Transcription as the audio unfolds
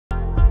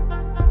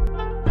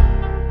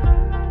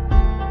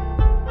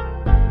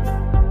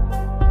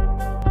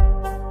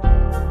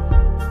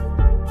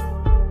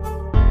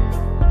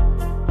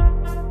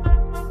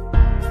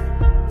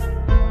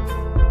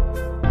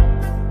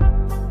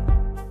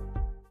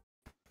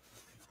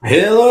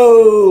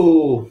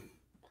Hello,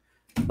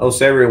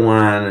 how's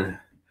everyone?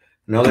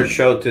 Another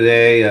show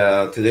today.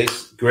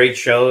 Today's great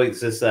show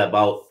is just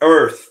about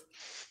Earth.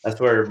 That's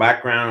where the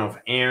background of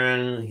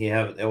Aaron. He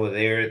have over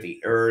there the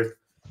Earth.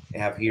 They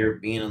have here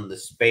being on the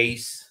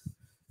space.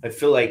 I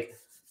feel like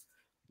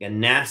a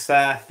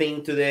NASA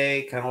thing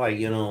today, kind of like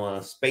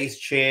a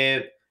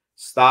spaceship,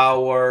 Star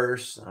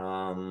Wars.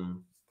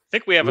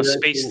 Think we have a Really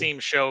space cool.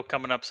 themed show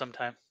coming up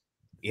sometime.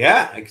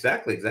 Yeah,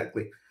 exactly.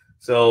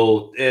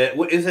 So,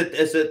 is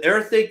it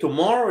Earth Day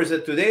tomorrow, or is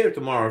it today or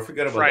tomorrow? I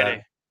forgot about that.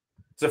 Friday.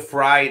 It's a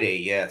Friday.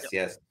 Yes, Yep.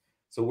 yes.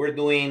 So we're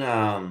doing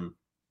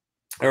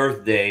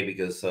Earth Day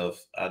because of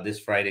this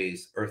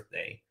Friday's Earth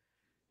Day.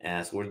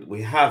 As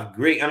we have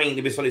great, I mean,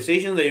 the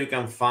visualizations that you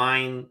can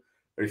find,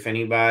 or if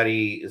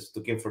anybody is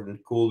looking for the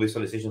cool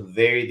visualizations,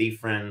 very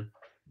different.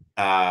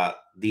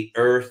 The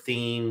Earth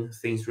theme,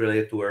 things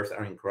related to Earth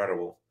are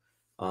incredible.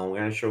 We're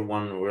gonna show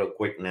one real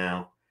quick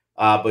now.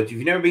 But if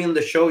you've never been on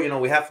the show,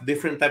 we have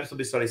different types of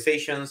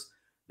visualizations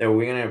that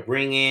we're gonna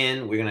bring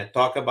in. We're gonna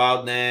talk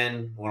about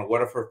them.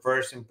 What are our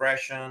first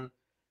impression?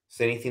 Is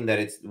anything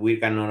that we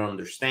cannot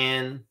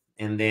understand,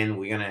 and then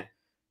we're gonna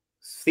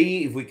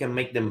see if we can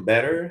make them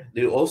better.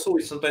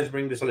 We sometimes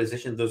bring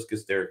visualizations those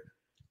because they're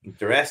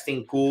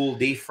interesting, cool,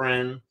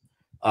 different.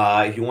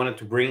 If you wanted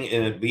to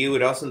be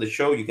with us on the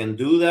show, you can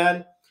do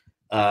that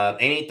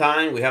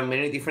anytime. We have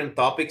many different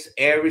topics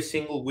every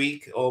single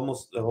week,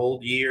 almost the whole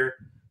year.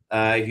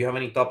 If you have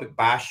any topic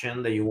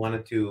passion that you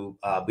wanted to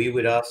be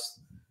with us,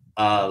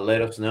 let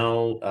us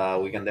know.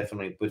 We can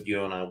definitely put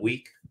you on a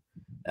week.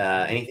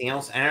 Anything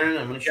else, Aaron?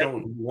 I'm going to Yeah. show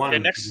Yeah.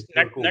 one. Next It's next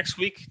super cool. next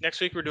week.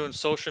 Next week we're doing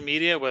social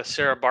media with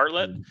Sarah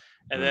Bartlett,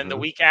 and then the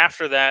Mm-hmm. week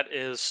after that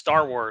is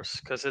Star Wars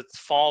because it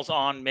falls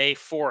on May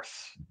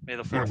 4th. May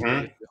the 4th be with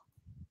Mm-hmm.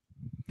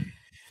 you.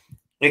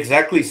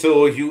 Exactly.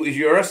 So if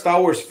you're a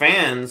Star Wars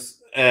fan,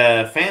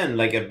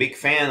 like a big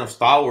fan of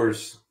Star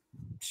Wars,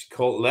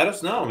 let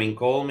us know. I mean,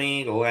 call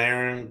me, call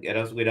Aaron, get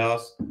us with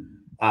us.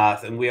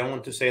 And we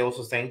want to say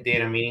also thank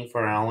Data Meeting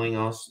for allowing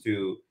us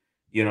to,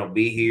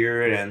 be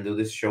here and do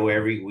this show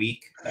every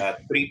week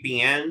at 3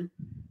 p.m.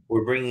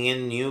 We're bringing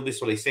in new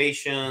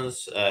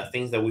visualizations,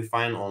 things that we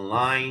find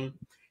online.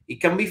 It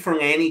can be from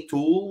any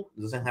tool.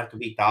 It doesn't have to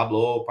be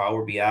Tableau,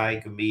 Power BI.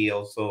 It can be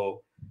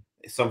also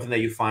something that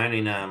you find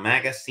in a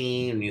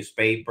magazine,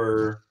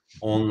 newspaper,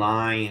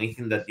 online,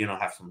 anything that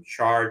have some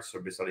charts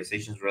or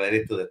visualizations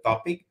related to the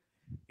topic.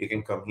 You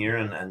can come here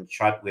and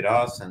chat with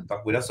us and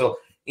talk with us. So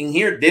in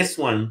here, this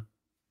one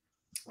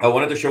I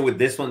wanted to show with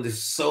this one. This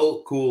is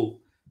so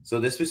cool. So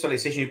this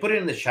visualization, you put it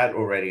in the chat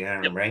already, Yep.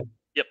 Aaron, right?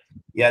 Yep.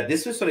 Yeah,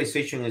 this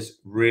visualization is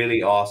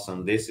really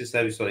awesome. This is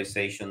a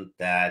visualization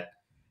that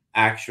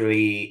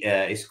actually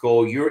is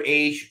called your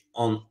age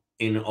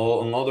in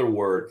other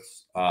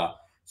words.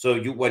 So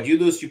what you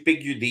do is you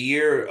pick the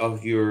year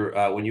of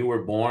your when you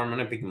were born. I'm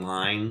gonna pick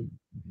mine,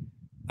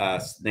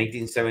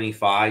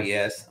 1975.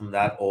 Yes, I'm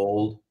that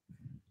old,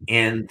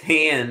 and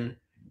then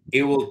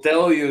it will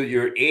tell you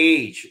your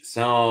age.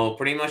 So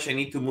pretty much, I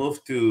need to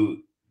move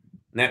to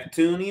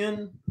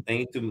Neptunian. I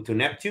need to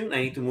Neptune.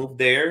 I need to move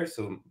there.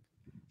 So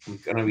I'm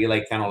gonna be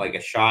like kind of like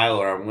a child,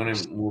 or I'm gonna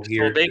move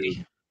Still a here baby.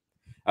 to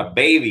a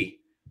baby,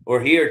 or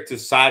here to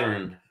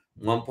Saturn,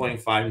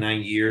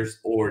 1.59 years,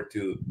 or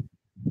to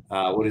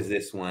what is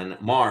this one?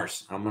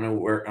 Mars. I'm gonna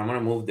work. I'm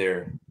gonna move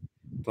there.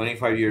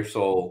 25 years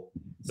old.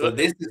 So Uh,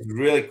 this is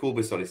really cool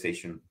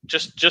visualization.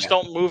 Just Yeah.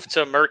 don't move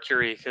to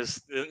Mercury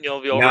because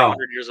you'll be over No,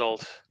 100 years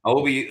old. I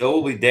will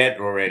be dead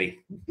already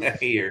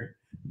here.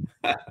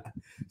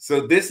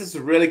 So this is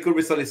a really cool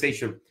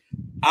visualization.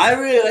 I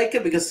really like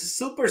it because it's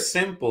super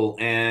simple,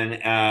 and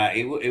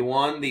it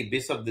won the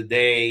Beast of the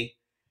Day.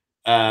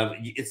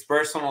 It's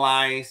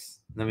personalized.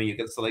 I mean, you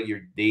can select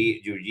your day,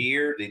 your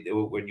year,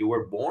 when you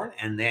were born,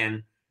 and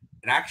then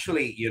it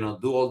actually,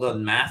 do all the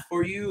math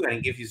for you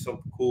and give you some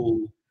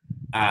cool,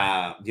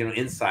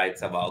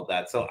 insights about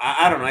that. So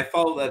I don't know. I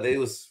felt that it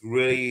was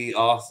really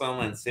awesome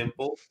and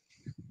simple.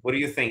 What do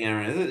you think,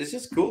 Aaron? It's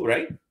just cool,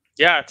 right?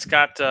 Yeah, it's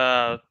got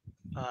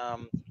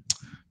um,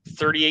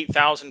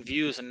 38,000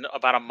 views in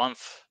about a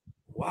month.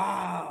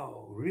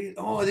 Wow, really?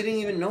 Oh, I didn't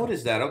even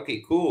notice that.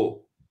 Okay,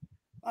 cool.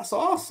 That's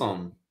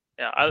awesome.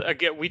 Yeah,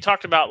 again, we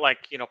talked about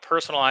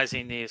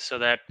personalizing these so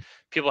that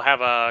people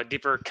have a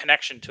deeper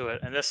connection to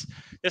it, and this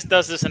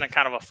does this in a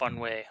kind of a fun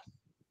way.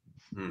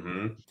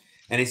 Hmm.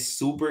 And it's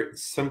super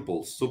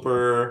simple,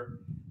 super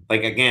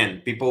like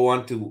again, people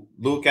want to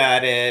look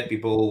at it,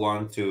 people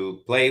want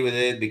to play with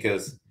it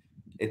because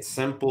it's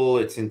simple,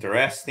 it's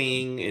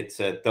interesting, it's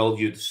tells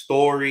you the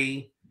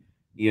story,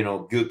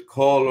 good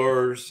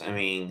colors. I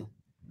mean,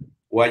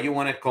 what you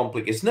want to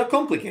complicate? It's not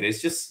complicated.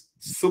 It's just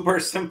super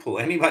simple.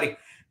 Anybody,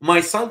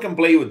 my son can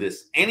play with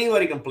this.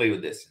 Anybody can play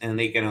with this, and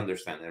they can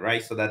understand it,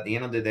 right? So that at the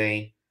end of the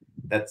day,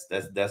 that's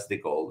the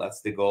goal.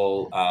 That's the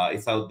goal.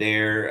 It's out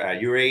there.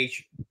 Your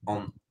age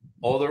on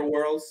other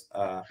worlds.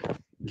 Can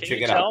Check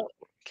you it out. tell?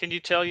 Can you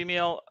tell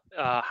Yamil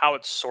how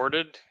it's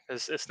sorted?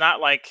 Because it's not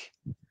like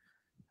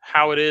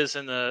how it is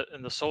in the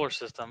solar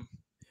system,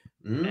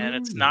 and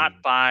it's not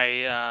Mm.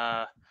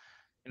 by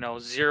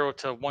 0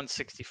 to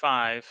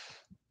 165.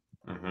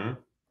 Mm-hmm.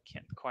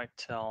 Can't quite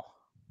tell.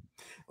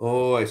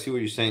 Oh, I see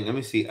what you're saying. Let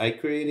me see. I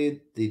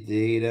created the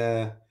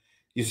data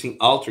using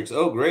Alteryx.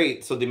 Oh,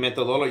 great. So the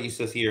methodology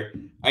says here,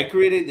 I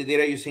created the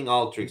data using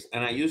Alteryx,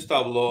 and I used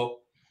Tableau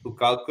to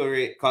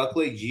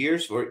calculate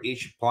years for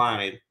each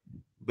planet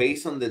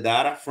based on the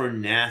data for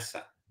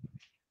NASA.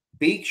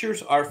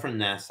 Pictures are from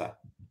NASA.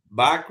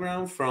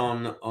 Background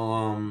from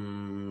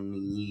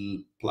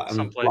Splash,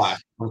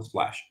 Someplace. on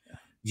Splash.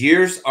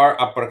 Years are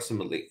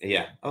approximately,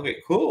 yeah. Okay,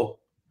 cool.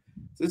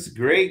 This is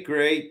great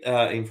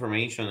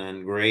information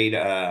and great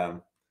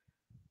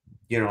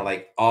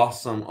like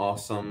awesome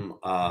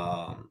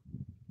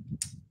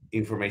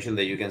information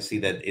that you can see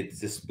that it's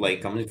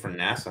displayed coming from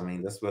NASA. I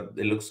mean, that's what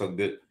it looks so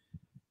good.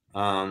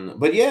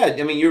 But yeah,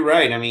 I mean, you're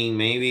right. I mean,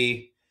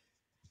 maybe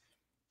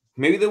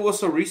there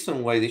was a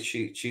reason why that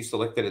she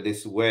selected it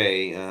this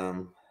way.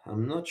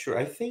 I'm not sure.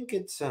 I think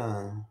it's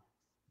no,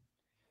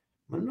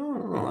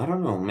 I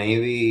don't know.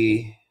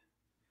 Maybe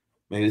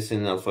it's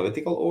in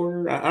alphabetical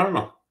order. I don't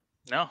know.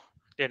 No.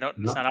 Yeah, no, it's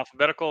No, not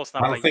alphabetical. It's I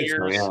not by don't think so.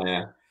 years.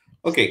 Yeah.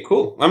 Okay,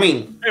 cool. I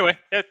mean, Anyway,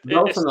 that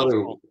was it's still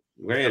another cool.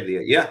 great Yep.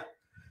 idea. Yeah.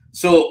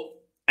 So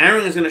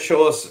Aaron is going to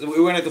show us.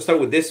 We wanted to start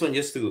with this one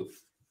just to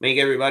make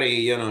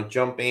everybody,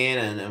 jump in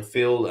and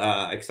feel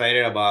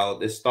excited about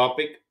this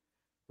topic.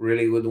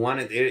 Really good one.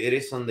 It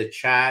is on the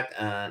chat,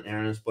 and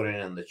Aaron's putting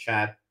it in the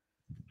chat.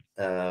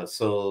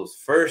 So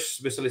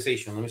first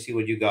visualization. Let me see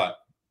what you got.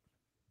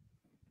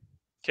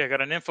 Okay, I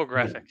got an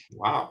infographic.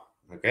 Wow.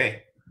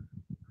 Okay.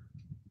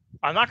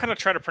 I'm not going to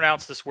try to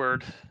pronounce this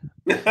word,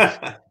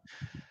 but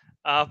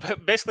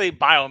basically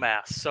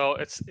biomass. So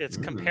it's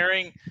Mm,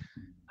 comparing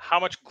how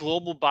much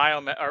global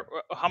biomass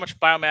or how much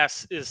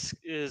biomass is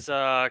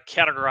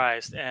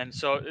categorized, and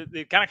so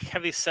they kind of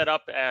have these set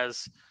up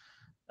as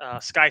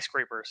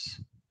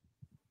skyscrapers.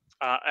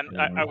 And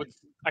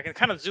I can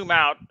kind of zoom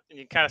out and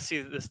you kind of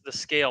see the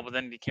scale, but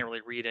then you can't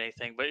really read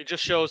anything. But it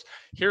just shows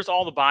here's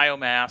all the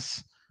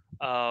biomass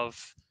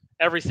of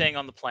everything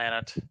on the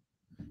planet,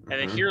 and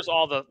then mhm. here's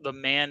all the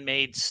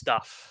man-made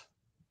stuff.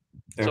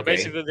 So Okay.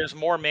 basically, there's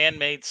more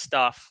man-made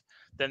stuff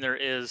than there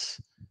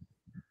is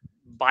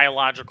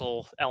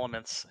biological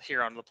elements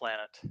here on the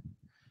planet.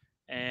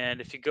 And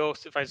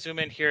if I zoom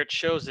in here, it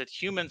shows that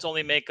humans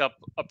only make up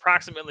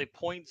approximately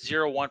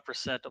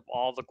 0.01% of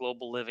all the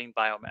global living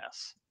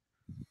biomass.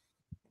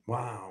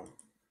 Wow.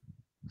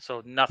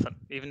 So nothing,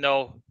 even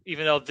though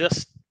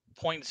this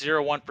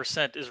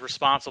 0.01% is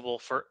responsible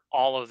for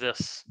all of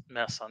this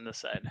mess on this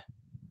side.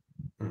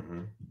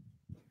 Hmm.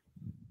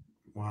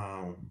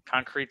 Wow.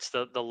 Concrete's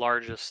the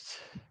largest.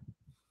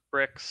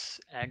 Bricks,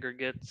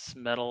 aggregates,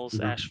 metals,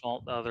 Mhm.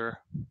 asphalt, other.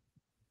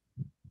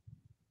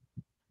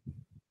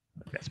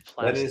 That's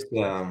That is plastic.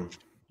 that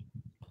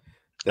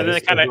And then is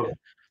they kind of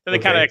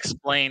okay.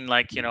 explain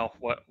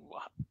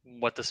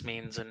what this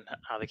means and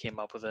how they came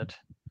up with it.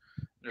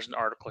 There's an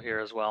article here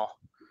as well.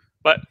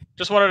 But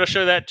just wanted to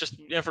show that just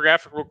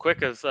infographic real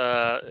quick. As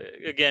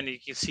again, you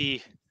can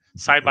see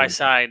side by Mhm.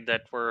 side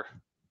that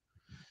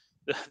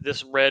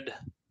this red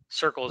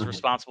circle is Mhm.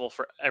 responsible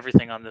for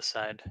everything on this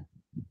side.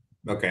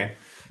 Okay.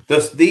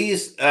 Does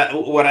these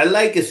what I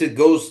like is it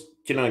goes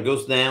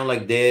down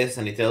like this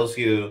and it tells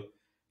you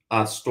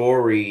a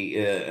story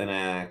in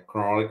a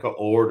chronological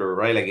order,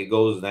 right? Like it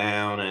goes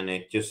down and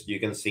it just you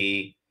can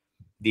see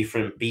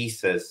different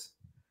pieces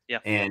Yeah.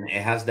 and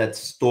it has that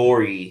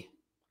story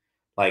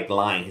like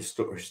line,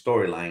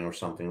 storyline or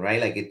something,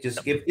 right? Like it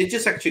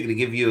just actually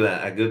give you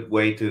a good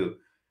way to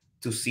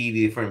see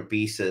the different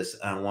pieces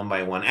one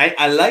by one.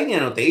 I like the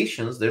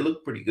annotations; they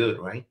look pretty good,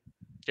 right?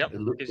 Yep. They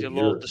look Gives you a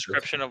pretty little good.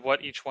 description of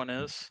what each one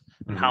is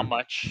and how Mhm.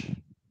 much.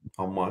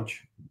 How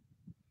much?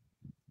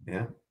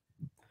 Yeah,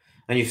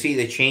 and you see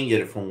they change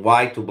it from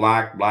white to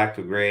black, black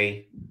to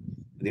gray,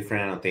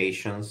 different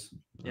annotations.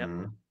 Yep.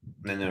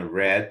 Mm-hmm. And then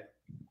red,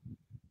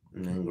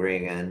 and then gray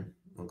again.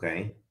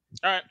 Okay.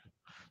 All right.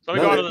 So let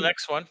me No, go on to the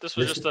next one. This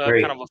was this just is a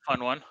kind great. of a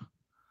fun one.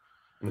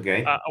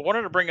 Okay. I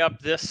wanted to bring up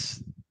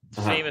this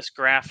Uh-huh. famous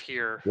graph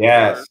here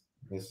where, Yes,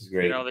 this is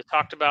great. they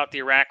talked about the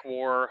Iraq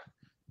War,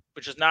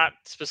 which is not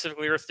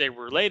specifically Earth Day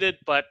related,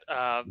 but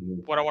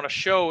Mhm. what I want to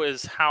show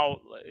is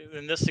how,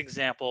 in this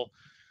example,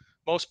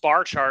 most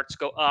bar charts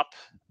go up,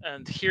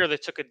 and here they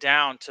took it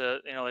down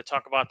to, they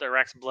talk about the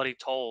Iraq's bloody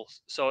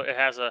tolls. So it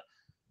has that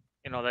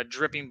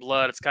dripping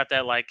blood. It's got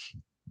that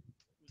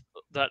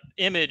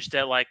image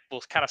that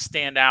will kind of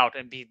stand out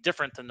and be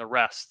different than the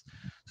rest.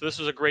 So this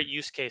was a great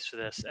use case for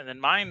this. And then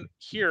mine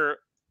here,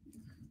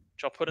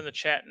 which I'll put in the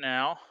chat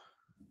now,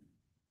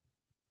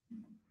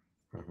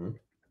 Mhm.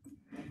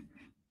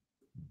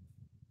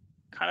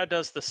 kind of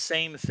does the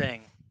same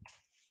thing.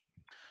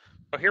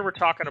 So here we're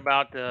talking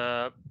about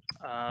the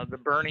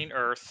burning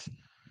Earth.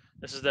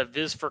 This is the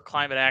Viz for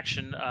Climate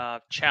Action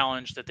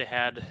challenge that they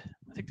had.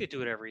 I think they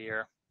do it every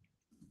year.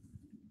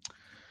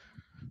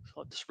 So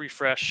let this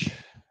refresh.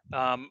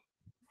 Um,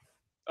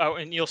 oh,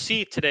 and you'll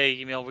see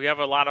today, we have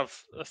a lot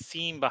of a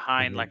theme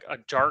behind Mhm. like a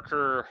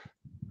darker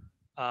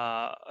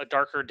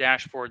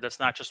dashboard that's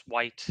not just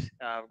white.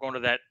 We're going to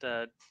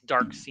that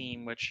dark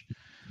theme, which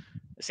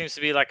it seems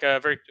to be like a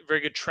very very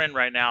good trend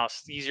right now.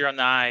 It's easier on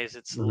the eyes.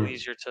 It's a little Hmm.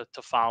 easier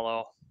to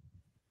follow.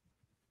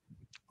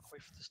 I'll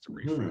wait for this to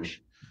Hmm. refresh.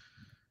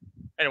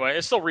 Anyway,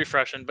 it's still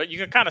refreshing, but you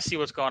can kind of see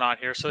what's going on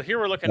here. So here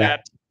we're looking Yeah.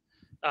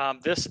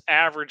 at this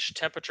average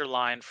temperature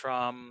line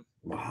from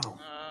Wow.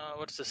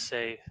 what does this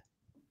say?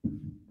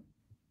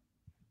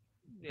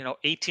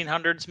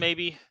 1800s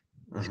maybe,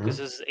 because Hmm. this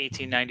is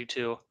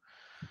 1892,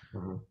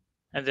 Hmm.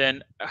 and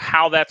then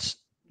how that's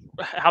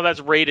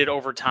rated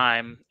over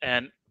time.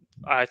 And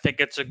I think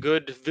it's a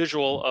good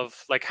visual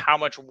of like how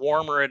much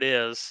warmer it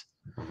is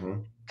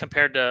Hmm.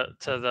 compared to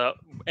the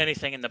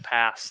anything in the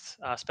past,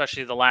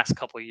 especially the last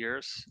couple of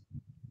years.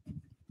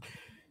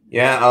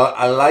 Yeah,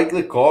 I like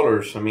the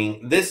colors. I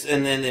mean, this,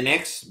 and then the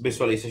next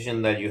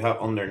visualization that you have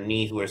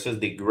underneath where it says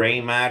the gray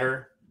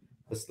matter.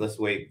 Let's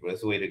wait.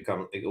 Let's wait. It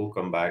will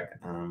come back.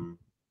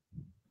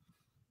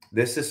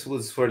 This is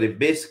was for the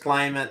BIS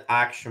Climate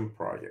Action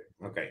Project.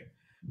 Okay,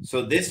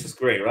 so this is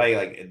great, right?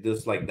 Like it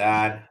just like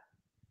that.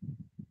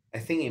 I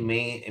think it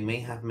may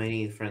have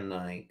many different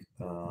like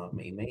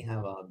it may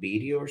have a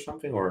video or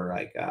something or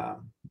like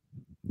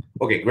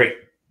okay, great.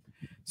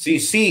 So you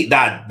see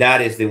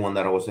that is the one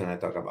that I was going to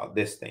talk about.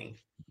 This thing.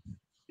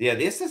 Yeah,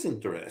 this is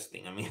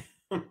interesting. I mean,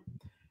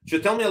 so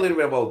tell me a little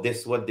bit about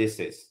this. What this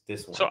is?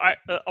 This So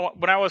one.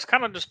 when I was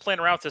kind of just playing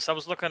around with this, I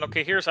was looking.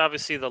 Okay, here's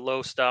obviously the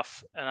low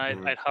stuff, and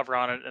Hmm. I'd hover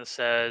on it, and it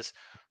says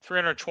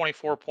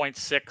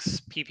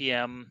 324.6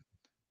 ppm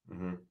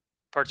Hmm.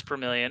 parts per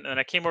million, and then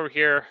I came over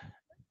here,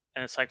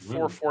 and it's like Hmm.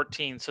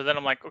 414. So then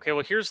I'm like, okay,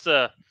 well here's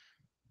the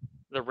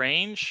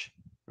range,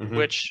 Hmm.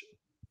 which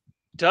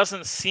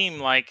doesn't seem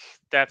like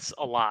that's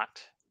a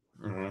lot.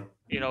 Hmm.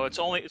 It's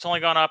only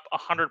gone up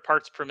 100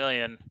 parts per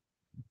million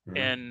Hmm.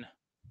 in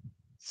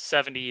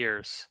 70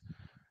 years.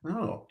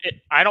 Oh.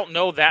 I don't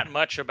know that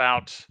much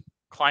about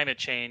climate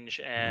change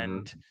Hmm.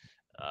 and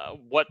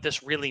what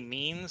this really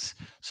means.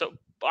 So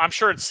I'm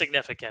sure it's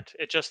significant.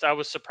 I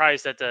was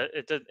surprised that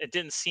it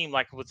didn't seem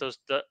like with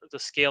the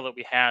scale that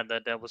we had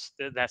that was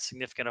that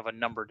significant of a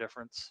number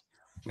difference.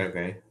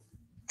 Okay.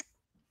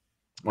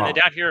 And then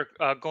Wow. down here,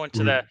 going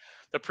to Hmm.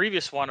 the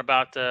previous one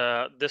about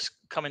this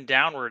coming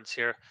downwards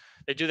here,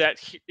 they do that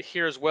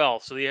here as well.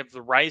 So you have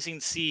the rising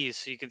seas.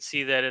 So you can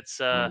see that it's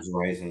It's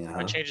rising. a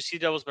Huh. change of sea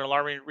level has been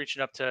alarming,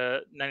 reaching up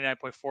to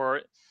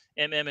 99.4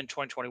 mm in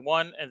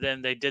 2021, and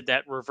then they did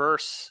that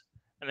reverse,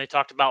 and they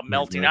talked about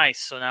melting Hmm.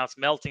 ice. So now it's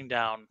melting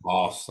down.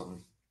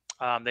 Awesome.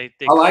 They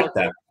I like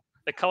that.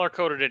 color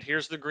coded it.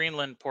 Here's the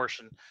Greenland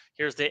portion.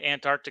 Here's the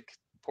Antarctic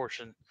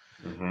portion.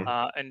 Hmm.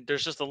 And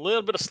there's just a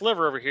little bit of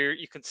sliver over here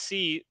you can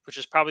see, which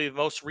is probably the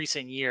most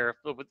recent year,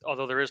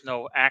 although there is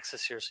no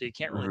axis here, so you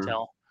can't really Hmm.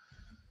 tell.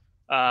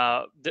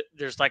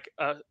 There's like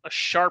a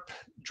sharp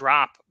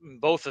drop in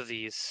both of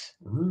these,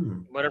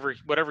 Mm.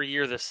 whatever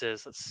year this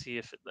is. Let's see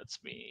if it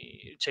lets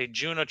me say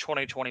June of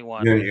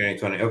 2021. You're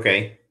 20.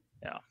 Okay.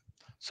 Yeah.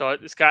 So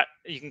it's got,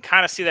 you can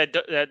kind of see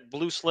that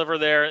blue sliver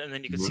there, and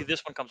then you can see Hmm.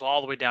 this one comes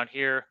all the way down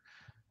here.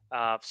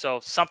 So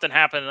something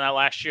happened in that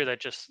last year that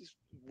just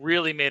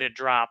really made it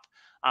drop.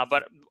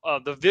 But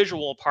the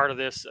visual part of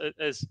this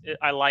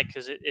I like,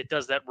 because it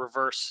does that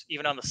reverse.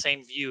 Even on the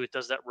same view, it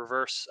does that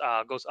reverse,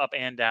 goes up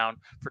and down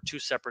for two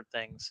separate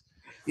things.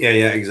 Yeah,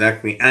 yeah,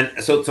 exactly.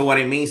 And so what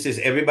it means is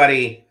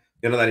everybody,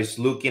 that is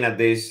looking at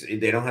this,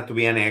 they don't have to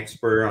be an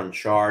expert on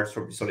charts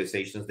or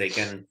visualizations.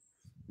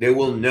 They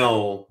will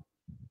know,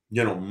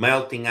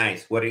 melting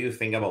ice. What do you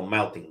think about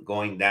melting,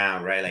 going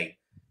down, right? Like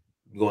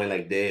going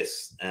like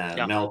this,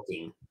 Yeah.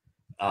 melting,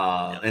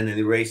 Yeah. and then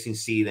the racing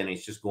sea, then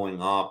it's just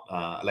going up,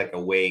 like a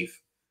wave.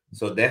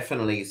 So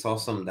definitely, it's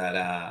awesome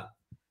that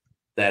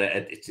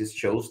it just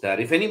shows that.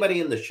 If anybody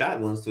in the chat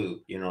wants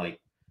to, like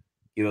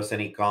give us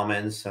any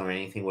comments or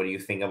anything, what do you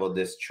think about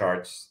these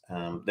charts?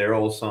 They're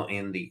also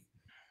in the,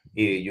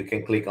 you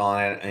can click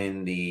on it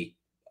in the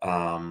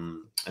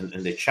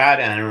in the chat.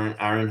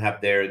 Aaron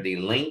have there the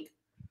link,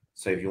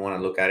 so if you want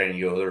to look at it in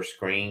your other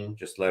screen,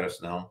 just let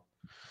us know.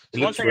 It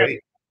So looks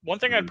great. one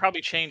thing I'd Mhm.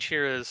 probably change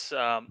here is,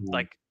 Mhm.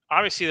 like,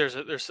 obviously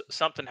there's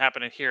something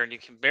happening here, and you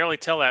can barely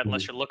tell that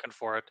unless Mhm. you're looking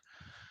for it.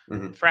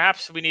 Mhm.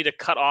 Perhaps we need to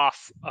cut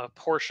off a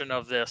portion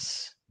of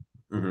this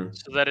Mhm.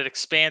 so that it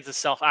expands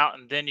itself out,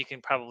 and then you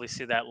can probably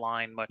see that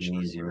line much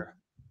Mhm. easier.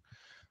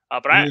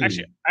 But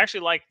Mm. I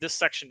actually like this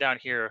section down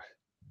here.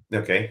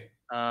 Okay.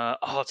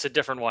 Oh, it's a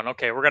different one.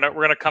 Okay, we're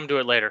gonna come to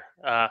it later.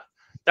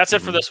 That's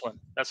it for Mhm. this one.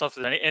 That's all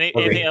for anything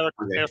Okay. other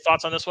Okay. any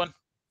thoughts on this one?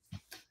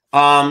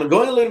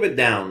 Going a little bit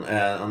down,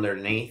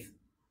 underneath,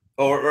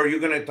 or you're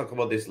gonna talk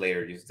about this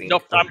later, you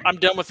Nope, think? I'm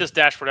done with this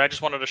dashboard. I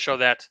just wanted to show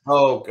that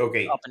Oh,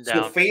 okay. up and So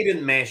down.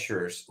 faded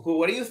measures.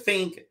 What do you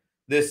think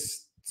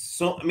this?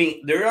 So I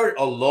mean, there are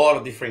a lot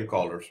of different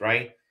colors,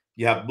 right?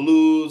 You have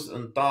blues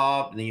on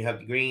top, and then you have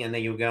the green, and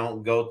then you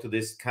go to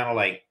this kind of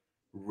like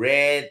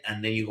red,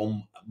 and then you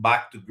go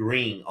back to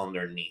green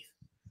underneath.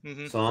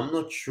 Hmm. So I'm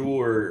not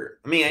sure.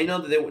 I mean, I know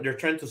that they're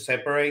trying to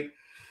separate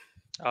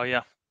Oh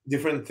yeah,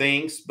 different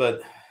things,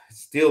 but it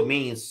still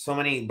means so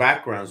many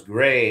backgrounds: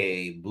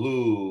 gray,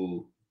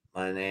 blue,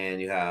 and then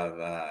you have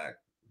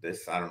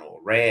this, I don't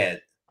know,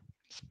 red,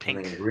 it's and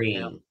then pink. Yeah.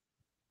 green.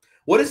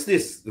 What is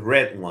this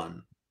red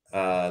one?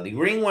 The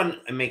green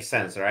one, it makes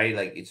sense, right?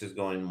 Like it's just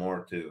going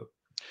more to.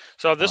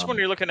 So this one Um,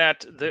 you're looking at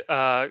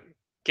the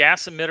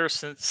gas emitter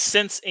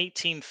since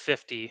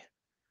 1850,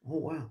 oh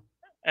wow!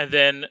 and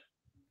then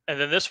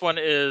this one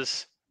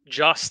is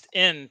just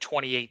in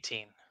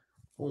 2018.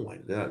 Oh my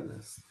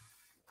goodness!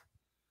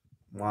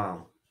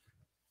 Wow!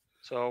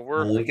 So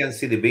And we can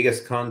see the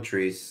biggest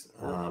countries,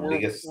 we're we're,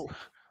 biggest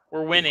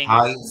we're winning.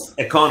 highest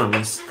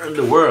economies in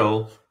the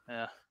world.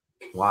 Yeah.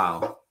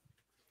 Wow!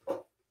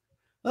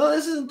 Oh,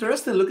 this is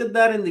interesting. Look at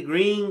that in the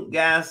green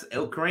gas.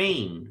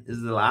 Ukraine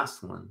is the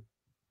last one.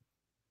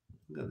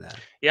 Look at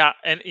that. Yeah,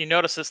 and you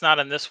notice it's not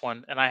in this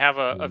one, and I have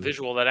a Mm.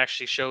 visual that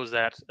actually shows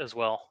that as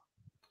well.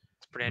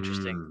 It's pretty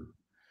interesting. Mm.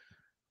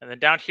 And then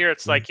down here,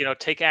 it's like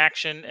take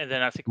action, and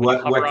then I think when you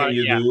What hover on can it,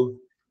 you do?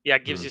 yeah,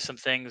 it gives Mm. you some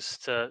things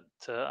to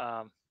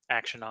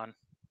action on.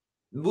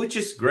 Which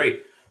is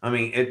great. I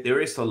mean,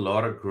 there is a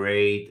lot of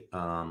great,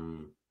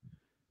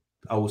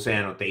 I would say,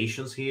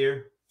 annotations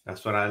here.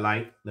 That's what I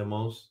like the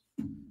most.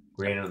 Yep.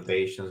 Great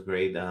annotations,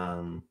 great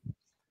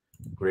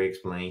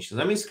explanations.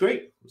 I mean, it's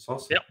great. It's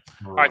awesome. Yep.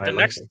 All right, I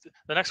like it.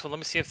 the next one. Let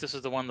me see if this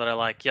is the one that I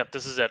like. Yep,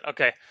 this is it.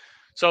 Okay.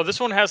 So this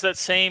one has that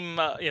same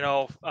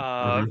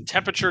Hmm.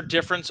 temperature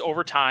difference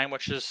over time,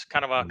 which is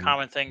kind of a Hmm.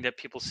 common thing that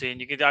people see,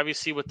 and you can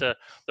obviously see with the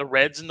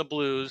reds and the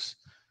blues.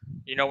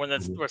 You know when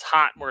Hmm. where it's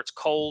hot, where it's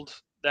cold.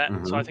 That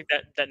so I Hmm. think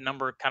that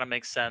number kind of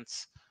makes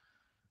sense.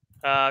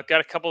 Got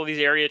a couple of these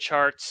area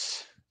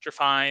charts, which are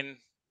fine.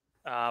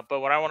 But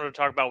what I wanted to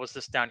talk about was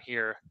this down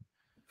here.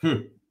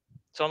 Hmm.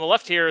 So on the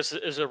left here is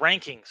a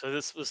ranking. So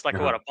this was like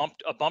Uh-huh.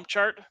 a bump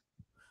chart.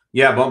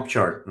 Yeah, bump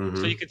chart.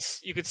 So Hmm.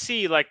 you could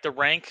see like the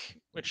rank,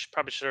 which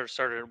probably should have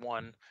started at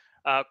 1,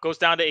 goes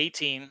down to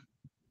 18,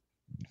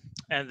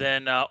 and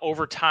then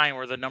over time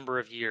were the number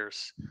of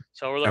years.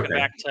 So we're looking Okay.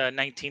 back to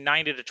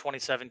 1990 to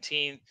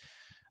 2017.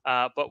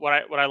 But what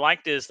I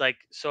liked is like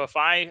so if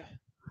I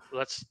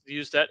let's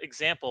use that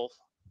example.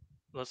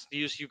 Let's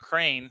use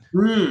Ukraine.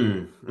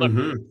 Hmm. Look,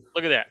 Hmm.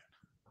 look at that.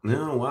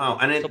 Oh wow!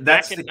 And So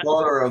that's the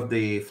color of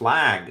the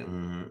flag.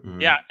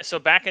 yeah, so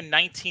back in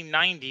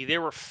 1990, they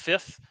were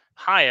fifth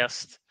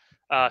highest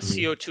Hmm.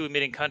 CO2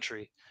 emitting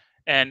country,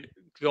 and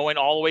going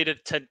all the way to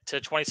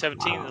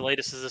 2017, the Wow.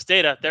 latest is this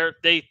data.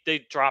 They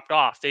dropped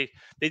off. They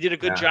did a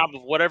good Yeah. job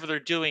of whatever they're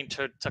doing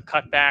to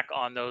cut back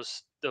on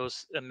those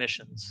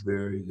emissions.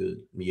 Very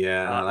good.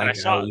 Yeah, and I And I like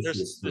how saw easy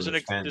it is to understand.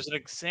 there's an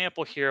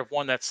example here of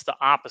one that's the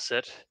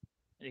opposite,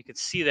 and you can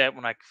see that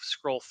when I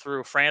scroll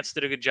through. France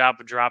did a good job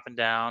of dropping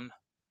down.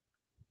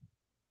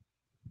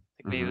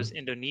 Think maybe it was Hmm.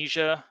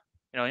 Indonesia.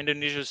 You know,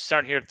 Indonesia's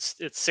starting here.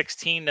 It's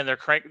 16, and they're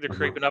Uh-huh.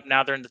 creeping up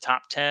now. They're in the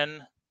top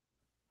 10.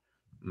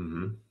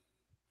 Hmm.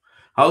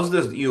 How's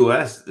the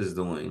U.S. is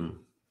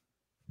doing?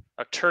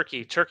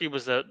 Turkey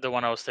was the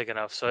one I was thinking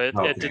of. So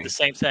it did the Okay.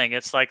 same thing.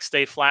 It's like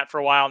stayed flat for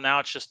a while. Now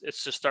it's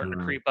just starting to Mm-hmm.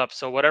 creep up.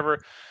 So whatever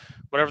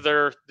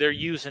they're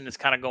using is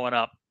kind of going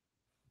up.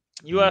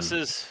 U.S. Mm.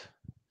 is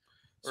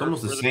It's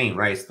almost the we're the same,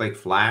 right? It's like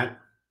flat,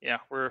 yeah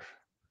we're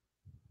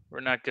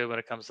not good when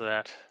it comes to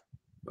that.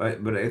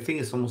 but I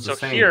think it's almost the So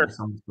same. here It's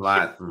almost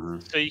here flat. Hmm.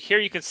 here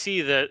you can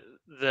see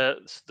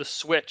the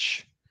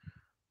switch.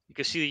 You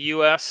can see the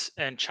U.S.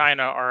 and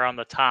China are on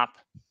the top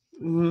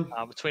Hmm.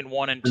 between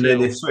 1 and And then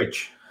 2, they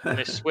switch and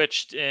they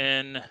switched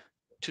in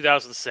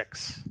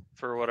 2006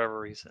 for whatever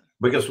reason.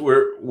 because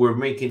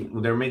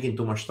they're making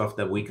too much stuff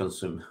that we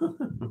consume,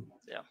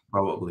 Yeah.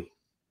 probably.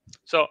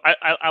 So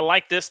I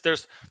like this.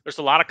 There's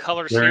a lot of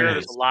colors Very here.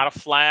 There's a nice. lot of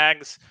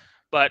flags,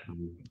 but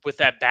Hmm. with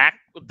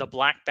the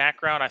black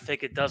background, I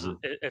think it does Hmm.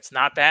 it's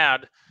not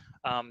bad.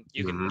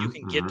 You Hmm.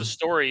 can get the Hmm.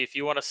 story if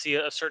you want to see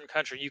a certain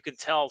country. You can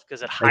tell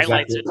because it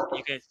highlights Exactly. it.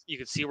 You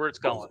can see where it's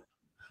going.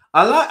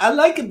 I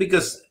like it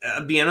because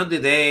at the end of the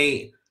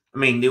day, I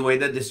mean, the way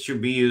that this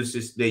should be used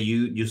is that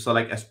you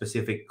select a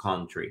specific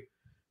country.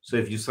 So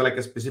if you select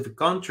a specific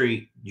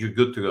country, you're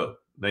good to go.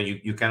 Then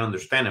you can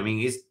understand. I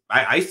mean,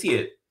 I see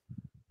it,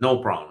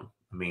 no problem.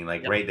 I mean,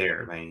 like Yep. right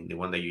there. I mean, the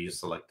one that you just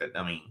selected.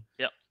 I mean,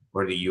 Yep.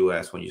 or the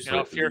U.S. when you You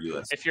know, selected the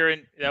U.S. if you're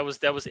in that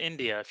was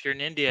India. If you're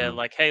in India, Mhm.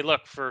 like, hey,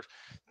 look, for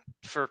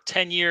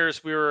 10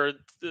 years we were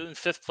in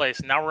fifth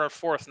place, now we're in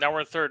fourth, now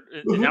we're in third,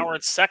 and now Mhm. we're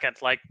in second.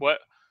 Like,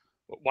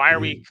 why are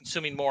we Mhm.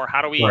 consuming more?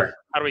 Correct.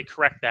 How do we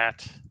correct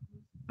that?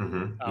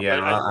 Yeah, But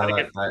I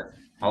again, like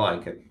I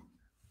like it.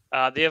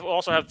 they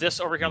also have this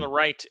over here on the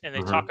right, and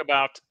they talk Mm-hmm.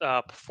 about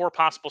 4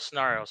 possible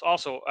scenarios.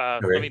 Also,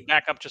 let me Okay.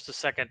 back up just a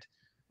second.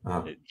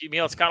 Uh,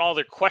 Emil, it's got all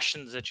the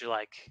questions that you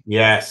like. You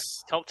know,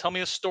 yes. tell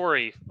me a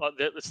story.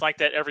 It's like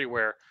that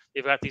everywhere.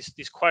 They've got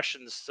these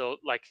questions. So,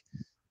 like,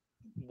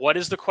 what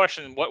is the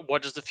question?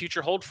 What does the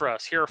future hold for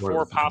us? Here are What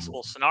 4 is the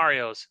possible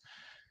scenarios,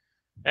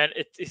 and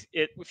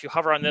if you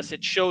hover on this,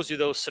 it shows you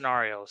those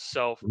scenarios.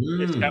 So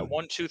it's got Mm.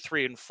 1, 2,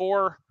 3, and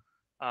 4,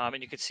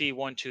 and you can see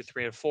 1, 2,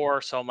 3, and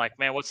 4. So I'm like,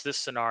 man, what's this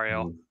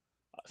scenario? Mm.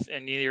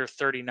 And either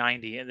 30,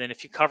 90, and then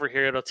if you cover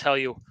here, it'll tell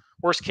you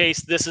worst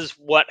case, this is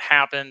what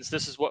happens.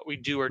 This is what we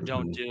do or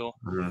don't do.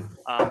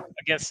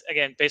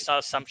 Again, based on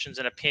assumptions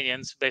and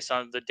opinions, based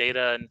on the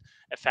data and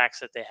facts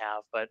that they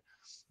have. But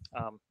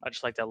I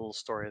just like that little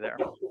story there.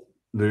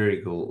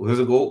 Very cool. Let's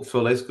go.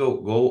 So let's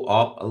go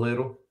up a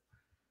little.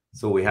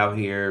 So we have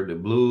here the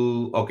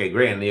blue. Okay,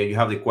 great. And then you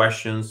have the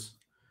questions.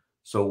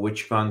 So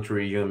which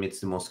country emits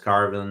the most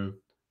carbon?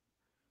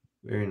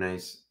 Very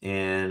nice.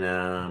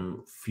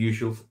 And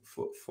fusion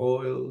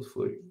foils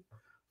for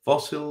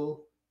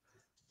fossil,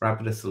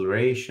 rapid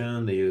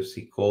acceleration. They use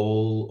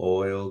coal,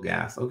 oil,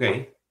 gas.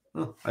 Okay.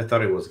 Oh, I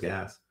thought it was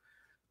gas.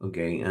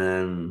 Okay.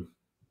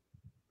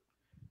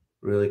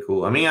 Really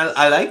cool. I mean,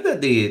 I like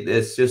that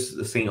it's just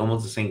the same,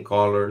 almost the same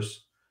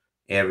colors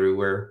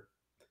everywhere.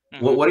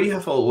 What do you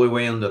have all the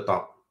way on the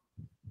top?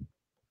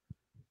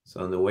 So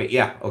on the way,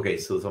 yeah, okay.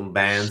 So some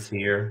bands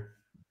here.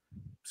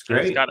 It's Yeah,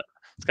 great.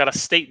 it's got a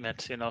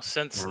statement.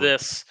 Since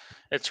this,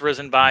 it's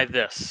risen by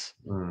this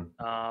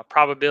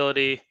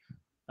probability.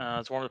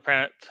 It's warmed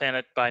the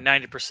planet by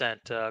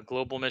 90%.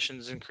 Global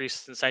emissions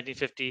increased since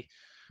 1950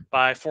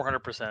 by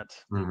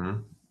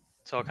 400%.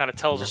 So it kind of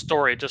tells a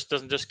story. It just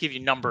doesn't just give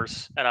you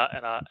numbers and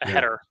a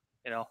header.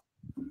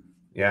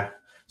 Yeah.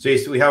 So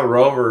we have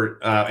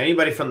Rover.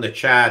 Anybody from the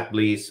chat,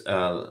 please,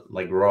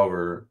 like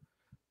Rover,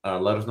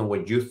 let us know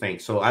what you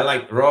think. So I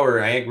like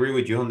Rover. I agree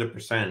with you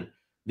 100%.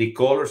 The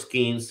color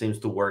scheme seems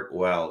to work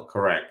well.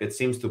 Correct. It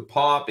seems to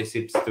pop. It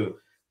seems to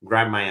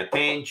grab my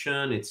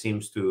attention. It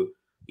seems to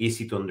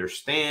easy to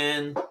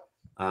understand.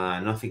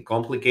 Nothing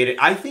complicated.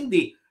 I think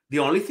the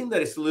only thing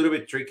that is a little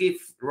bit tricky,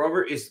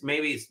 Robert, is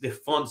maybe it's the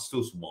font's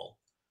too small,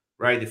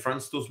 right? The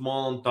font's too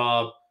small on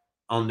top.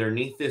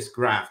 Underneath this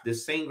graph, the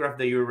same graph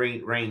that you're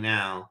right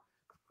now,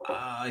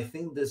 I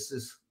think this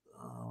is,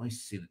 let me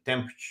see, the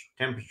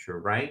temperature,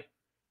 right?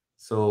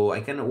 So I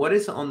can, what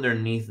is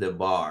underneath the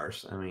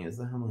bars? I mean, it's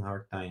having a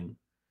hard time.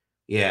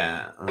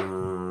 Yeah,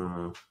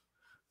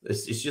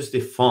 it's just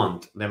the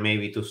font that may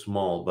be too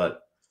small,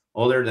 but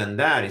other than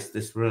that, it's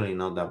this really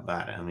not that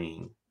bad. I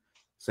mean,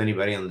 so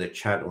anybody on the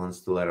chat wants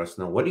to let us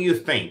know, what do you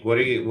think? What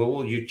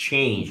will you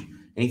change?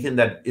 Anything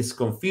that is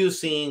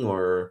confusing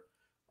or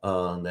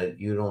that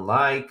you don't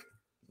like?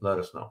 Let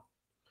us know.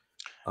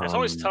 It's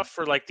always tough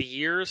for like the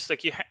years.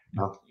 Like you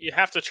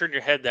have to turn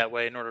your head that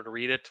way in order to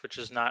read it, which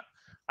is not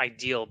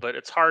ideal. But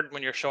it's hard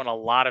when you're showing a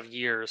lot of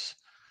years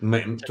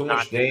to too not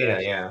much do data.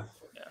 that. Yeah.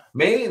 Yeah.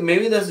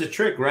 Maybe that's the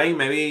trick, right?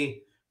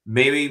 Maybe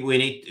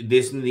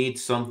this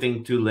needs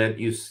something to let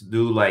you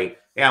do like,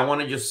 yeah, I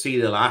want to just see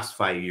the last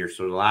 5 years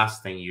or the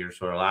last 10 years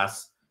or the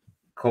last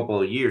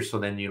couple of years, so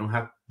then you don't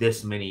have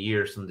this many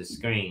years on the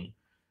screen,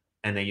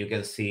 and then you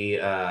can see.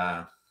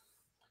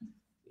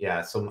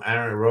 Yeah, so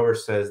Aaron Robert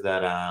says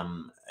that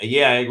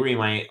yeah, I agree.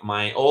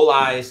 My all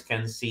eyes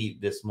can see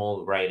the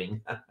small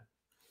writing.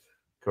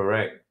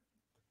 Correct.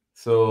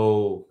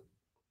 So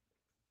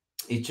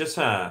it's just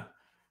I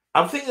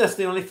think that's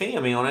the only thing.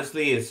 I mean,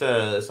 honestly, it's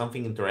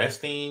something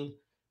interesting.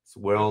 It's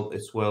well, the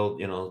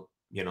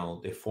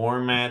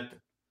format.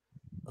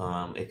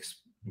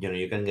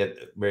 You can get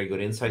very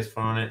good insights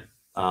from it.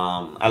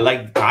 I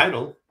like the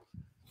title.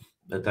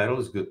 The title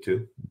is good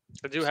too.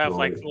 I do have So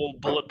like little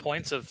bullet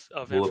points of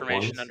bullet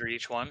information points. under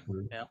each one.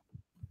 Mhm. Yeah.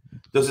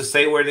 Does it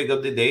say where they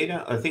got the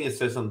data? I think it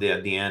says on the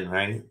at the end,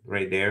 right?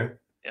 Right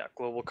there. Yeah.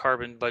 Global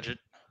carbon budget.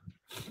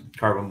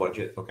 Carbon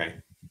budget.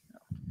 Okay.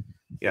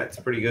 Yeah, it's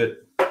pretty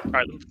good. All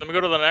right. Let me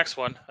go to the next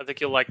one. I think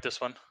you'll like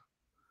this one.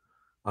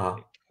 Uh,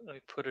 Let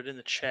me put it in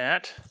the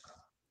chat.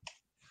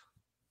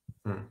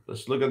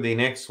 let's look at the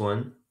next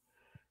one.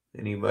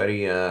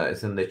 Anybody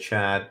is in the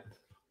chat?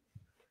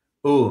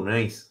 Oh,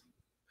 nice.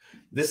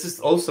 This is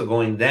also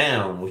going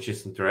down, which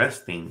is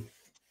interesting.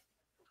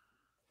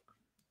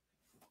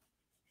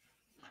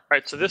 All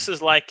right. So this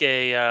is like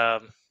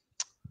a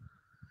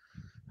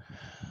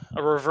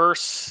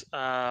reverse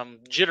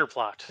jitter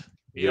plot.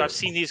 Yeah. I've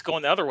seen these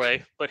going the other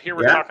way, but here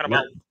we're talking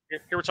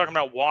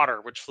about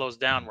water, which flows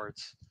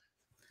downwards.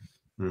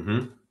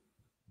 Mm-hmm.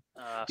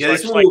 So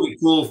This one will be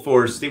cool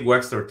for Steve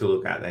Wexler to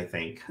look at, I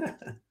think.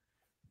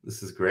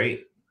 This is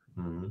great.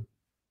 Mm-hmm.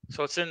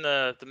 So it's in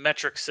the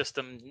metric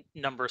system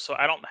number. So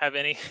I don't have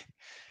any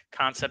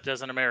concept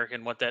as an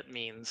American what that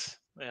means.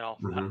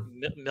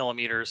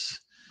 Millimeters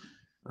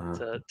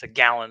to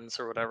gallons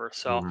or whatever.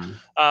 So,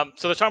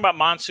 so they're talking about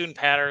monsoon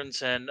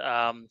patterns, and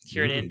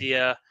here in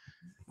India,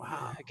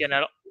 wow. Again,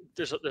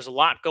 there's a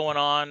lot going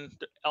on.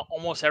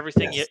 Almost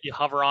everything you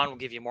hover on will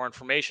give you more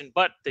information,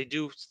 but they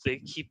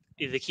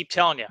keep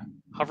telling you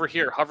hover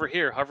here, hover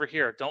here, hover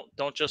here.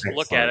 Don't just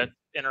look at it,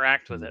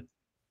 interact with it.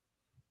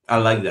 I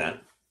like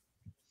that.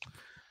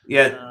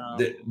 Yeah,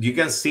 you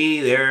can see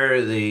there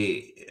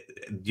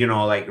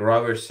like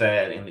Robert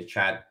said in the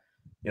chat,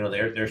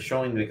 they're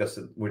showing, because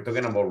we're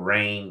talking about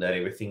rain, that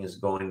everything is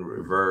going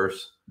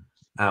reverse,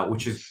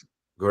 which is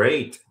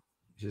great.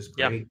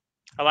 Yeah,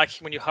 I like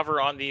when you hover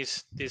on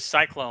these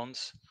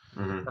cyclones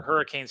or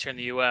hurricanes here in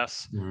the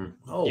U.S.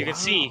 You can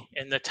see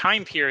in the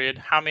time period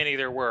how many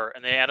there were,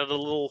 and they added a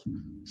little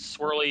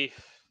swirly,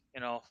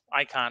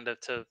 icon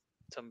to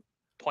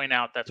point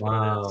out that's what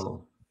it is.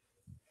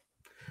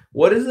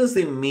 What does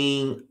it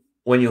mean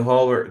when you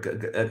hover?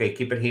 Okay,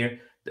 keep it here.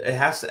 It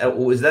has.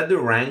 Is that the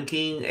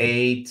ranking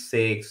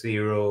 860?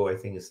 I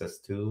think it says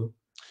two.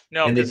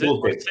 No, And the because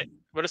tooltip.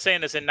 what it's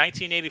saying is in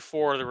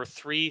 1984 there were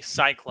 3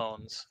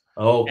 cyclones,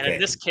 and in Okay.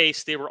 this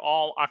case they were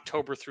all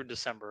October through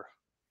December.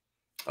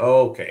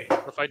 Okay.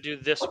 If I do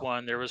this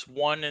one, there was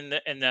one in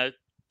the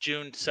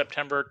June,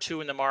 September,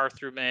 two in the March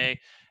through May,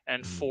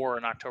 and Mm, four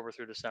in October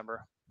through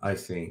December. I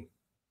see.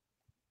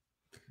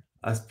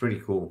 That's pretty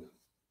cool.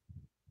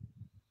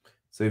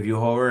 So if you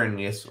hover on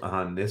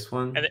this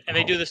one, And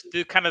they oh,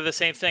 do kind of the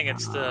same thing.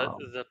 It's wow.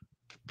 the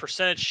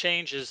percentage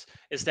change is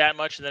that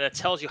much, and then it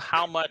tells you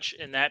how much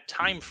in that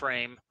time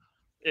frame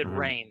it Mhm,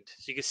 rained.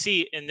 So you can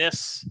see in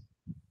this,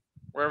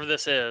 wherever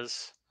this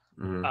is,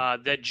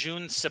 mhm. that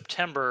June,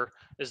 September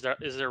is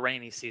their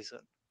rainy season.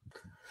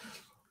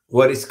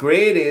 What is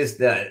great is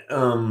that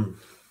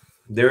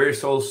there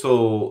is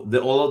also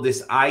all of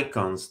these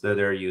icons that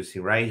they're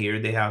using right here.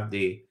 They have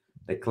the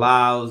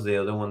clouds. The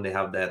other one they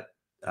have that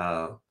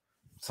uh,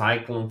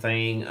 cyclone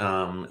thing.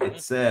 Mhm.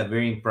 It's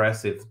very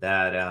impressive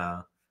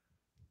that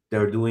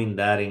they're doing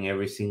that in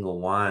every single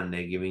one.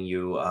 They're giving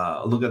you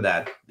look at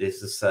that.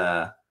 This is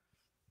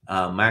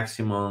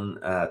maximum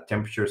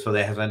temperature. So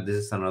they have this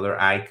is another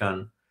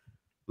icon.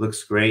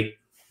 Looks great.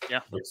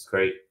 Yeah, Looks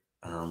great.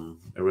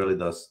 It really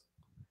does.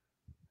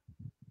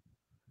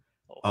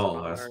 little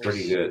Oh, that's pretty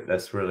flowers. good.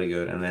 That's really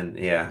good. And then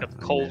yeah, Got the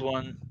and cold then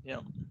one. Yeah.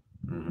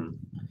 mhm.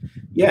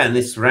 Yeah, and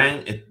it's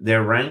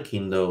they're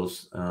ranking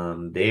those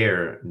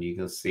there. And you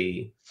can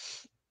see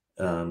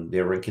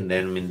they're ranking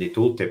them in the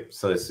tooltip.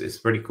 So it's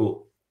pretty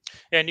cool.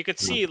 And you can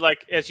see,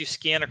 like, as you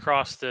scan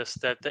across this,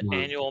 that the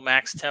Mhm, annual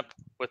max temp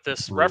with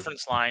this mhm,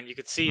 reference line, you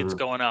can see it's mhm.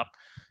 going up.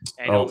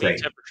 Annual mean Okay.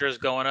 temperature is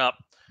going up.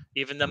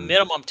 Even the Mhm,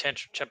 minimum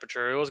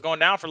temperature, it was going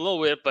down for a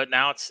little bit, but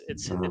now it's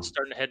mhm.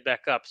 starting to head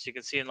back up. So you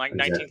can see in like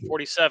Exactly.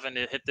 1947,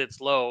 it hit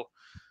its low,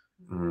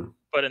 Mhm,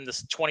 but in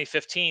this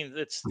 2015,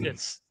 it's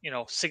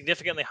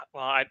significantly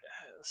well.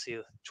 Let's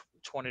see,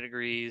 20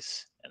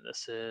 degrees, and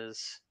this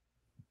is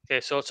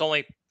okay. So it's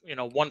only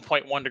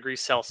 1.1 degrees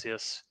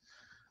Celsius.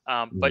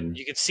 But mhm,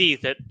 you can see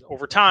that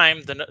over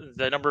time,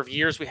 the number of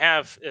years we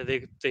have,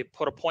 they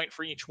put a point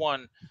for each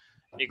one.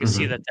 You can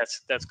see that mhm.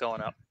 that's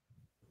going up.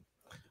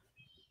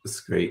 It's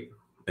great.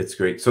 It's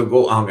great. So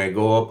go okay,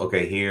 go up.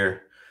 Okay,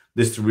 here.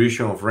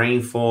 Distribution of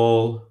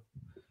rainfall.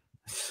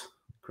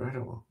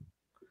 Incredible.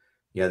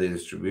 Yeah, the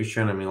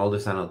distribution. I mean, all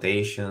these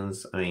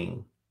annotations. I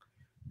mean,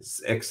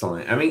 it's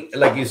excellent. I mean,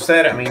 like you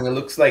said, I mean, it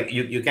looks like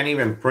you can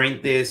even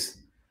print this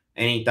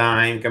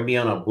anytime. It can be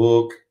on a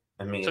book.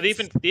 I mean, So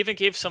it's they even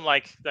gave some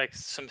like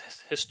some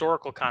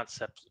historical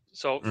concepts.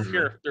 So mhm.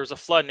 here there was a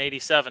flood in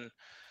 '87.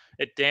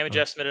 It damage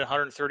estimated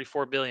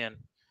 134 billion.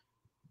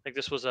 Like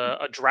this was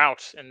a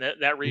drought in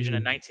that region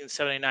in Mhm.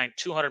 1979.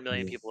 200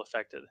 million Mhm. people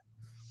affected.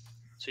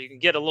 So you can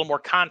get a little more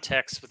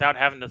context without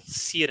having to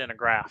see it in a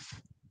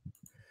graph.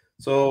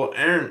 So,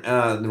 Aaron,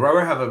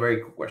 Robert have a very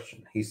good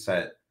question. He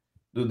said,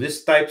 "Do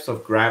these types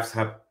of graphs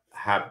have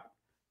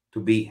to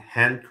be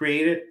hand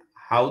created?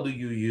 How do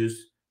you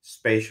use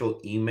spatial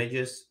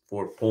images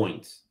for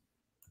points?"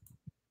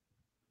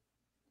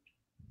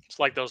 It's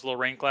like those little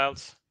rain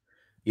clouds.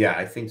 Yeah,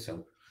 I think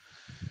so.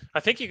 I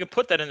think you can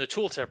put that in the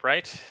tooltip,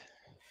 right?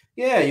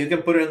 Yeah, you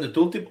can put it in the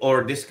tooltip,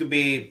 or this could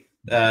be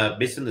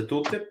based on the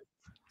tooltip.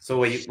 So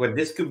what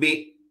this could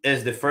be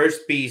is the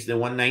first piece, the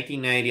one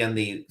 1990, and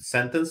the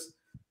sentence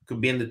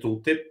could be in the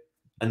tooltip,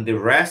 and the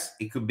rest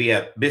it could be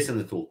a bis in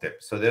the tooltip.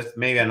 So there's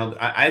maybe another.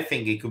 I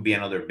think it could be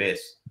another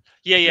bis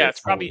Yeah. they're It's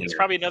showing probably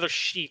here. another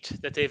sheet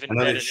that they've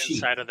Another embedded sheet.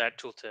 inside of that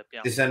tooltip.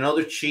 Yeah. There's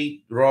another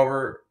cheat,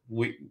 Robert.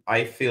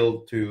 I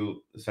feel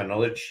to it's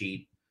another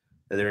cheat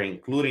that they're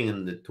including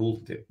in the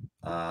tooltip.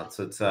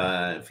 So it's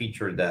a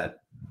feature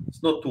that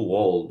it's not too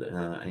old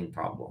in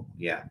Tableau.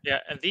 Yeah. Yeah,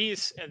 and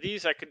these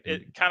I could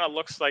it kind of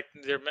looks like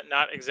they're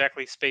not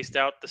exactly spaced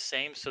out the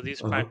same, so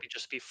these Uh-huh. might be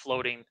just be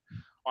floating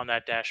on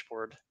that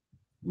dashboard.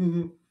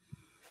 Mhm.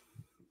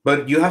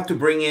 But you have to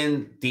bring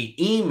in the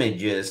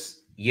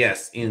images,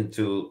 yes,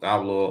 into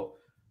Tableau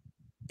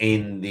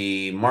in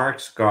the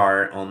marks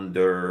card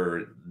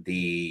under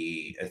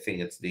the. I think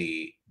it's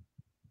the.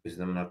 Is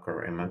them not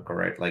correct? Am I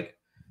correct? Like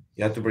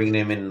you have to bring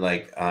them in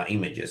like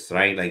images,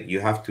 right? Like you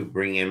have to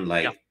bring in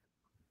Yeah, like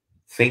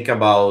think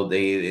about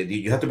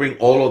you have to bring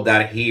all of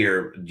that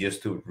here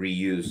just to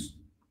reuse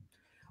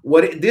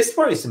this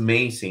part is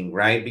amazing,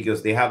 right?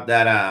 Because they have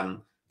that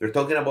they're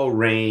talking about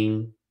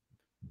rain.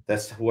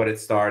 That's what it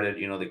started,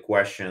 the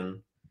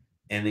question.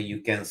 And then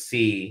you can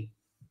see,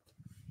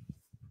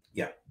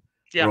 yeah,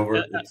 yeah,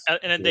 Robert, it's and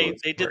then Robert,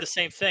 they did the correct.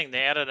 same thing.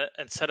 They added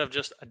instead of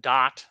just a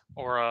dot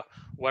or a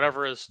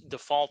whatever is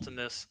default in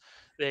this,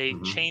 they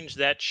Hmm. changed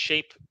that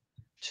shape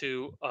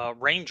to a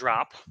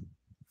raindrop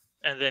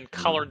and then Hmm.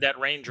 colored that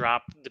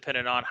raindrop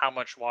depending on how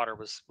much water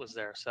was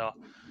there. So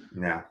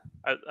Yeah.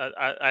 I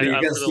So you I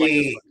can really like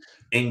this see one.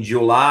 in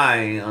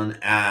July on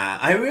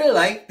I really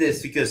like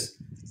this because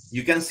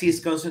you can see it's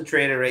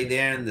concentrated right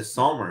there in the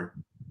summer,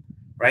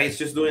 right? It's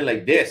just doing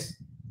like this.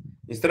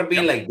 Instead of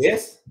being Yep. like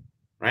this,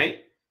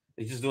 right?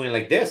 It's just doing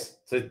like this.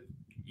 So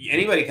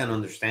anybody can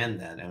understand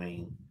that. I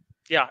mean,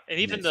 Yeah, and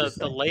even it's just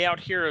the like, layout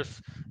here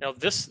is,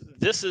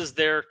 this is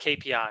their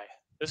KPI.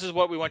 This is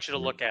what we want you to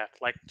mhm, look at.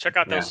 Like, check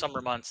out those yeah,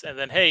 summer months, and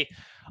then hey,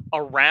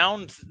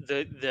 around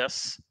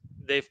this,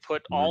 they've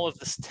put mhm, all of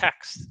this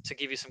text to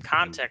give you some mhm.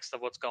 context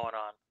of what's going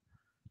on.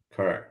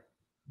 Correct,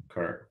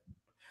 correct.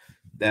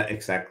 That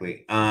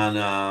exactly. And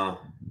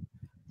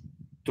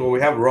so we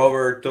have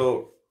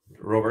Roberto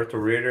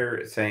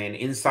Ritter saying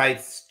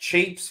Insights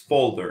Shapes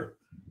folder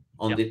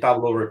on Yeah, the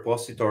Tableau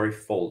repository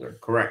folder.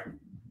 Correct.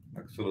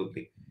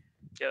 Absolutely.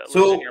 yeah, it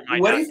lives in your So My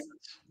Documents.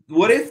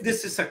 what if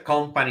this is a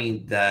company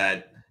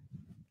that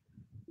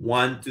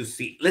want to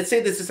see, let's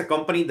say this is a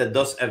company that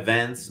does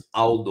events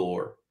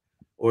outdoor,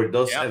 or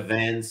does Yeah.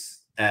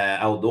 events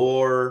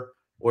outdoor,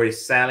 or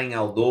is selling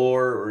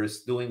outdoor, or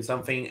is doing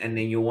something, and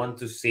then you want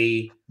to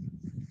see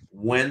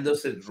when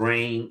does it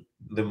rain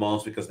the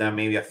most, because that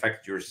maybe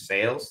affect your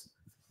sales.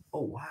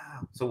 Oh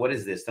wow. So what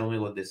is this? Tell me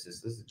what this is.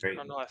 This is I great.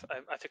 don't know.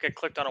 I think I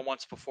clicked on it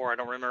once before. I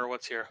don't remember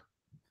what's here.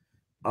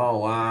 Oh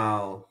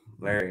wow.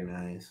 Very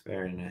nice.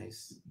 Very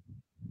nice.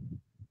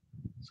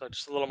 So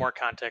just a little more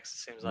context, it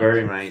seems like.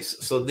 Very nice.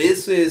 So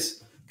this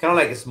is kind of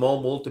like a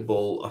small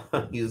multiple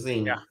Yeah.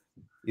 using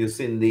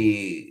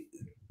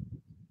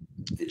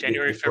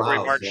January, the February,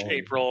 clouds. March, Yeah.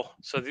 April.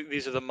 So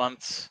these are the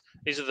months.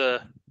 These are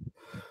the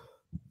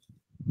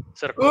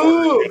set of quarters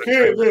Oh, you got to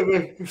okay, transition.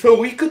 okay, okay. So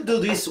we could do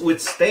this with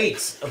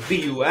states of the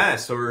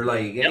US, or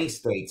like Yep. any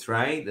states,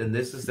 right? And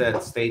this is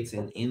that states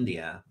in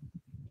India.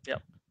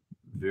 Yep.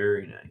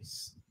 Very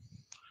nice.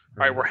 All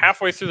Very right, we're nice.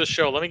 halfway through the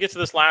show. Let me get to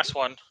this last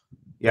one.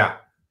 Yeah.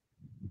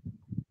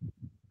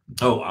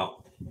 Oh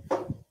wow.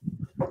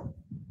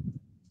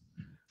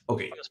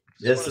 Okay. This one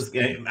This is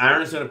is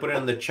Aaron's gonna put it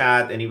in the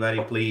chat.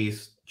 Anybody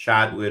please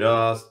chat with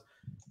us.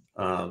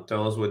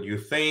 Tell us what you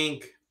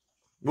think.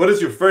 What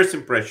is your first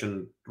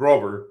impression,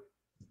 Robert,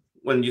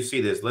 when you see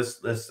this?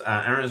 Let's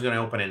Aaron's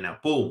gonna open it now.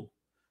 Boom.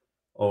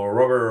 Or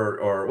Robert,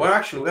 or well,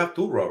 actually we have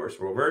two Roberts,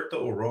 Roberto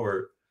or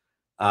Robert.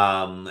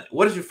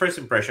 What is your first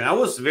impression? I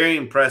was very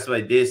impressed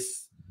by this.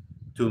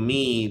 To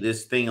me,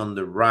 this thing on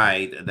the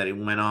right that it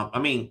went up. I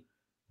mean,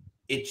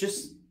 it's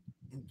just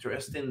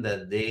interesting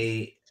that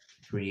they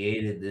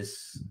created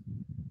this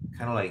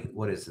kind of like,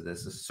 what is it?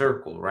 This a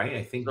circle, right?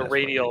 I think the that's what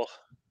it is. radial,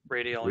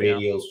 yeah.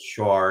 Radial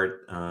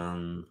chart.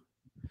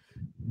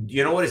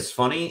 You know what is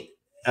funny?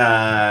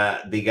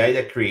 The guy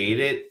that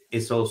created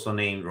is also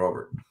named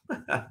Robert.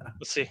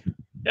 Let's see.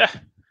 Yeah,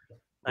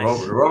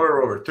 nice.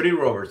 Robert. Three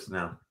Roberts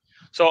now.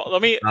 So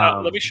let me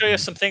show you Mhm.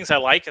 some things I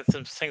like and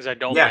some things I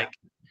don't Yeah. like.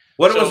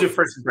 What was So your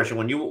first impression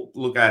when you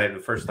look at it the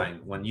first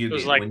time? When you it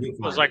was did, like when you it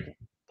was find like it?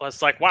 well,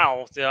 it's like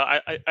wow.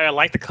 I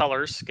like the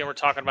colors. Again, we're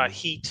talking about Mhm.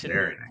 heat and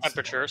Very nice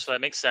temperature, so colors.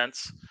 that makes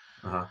sense.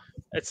 Uh-huh.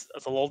 It's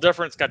a little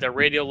different. It's got that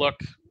radial look.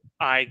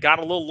 I got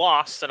a little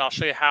lost, and I'll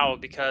show you how,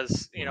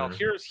 because Hmm.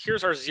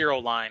 here's our zero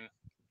line.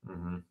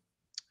 Hmm.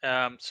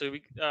 So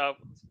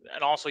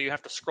and also you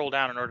have to scroll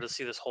down in order to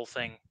see this whole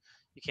thing.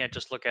 You can't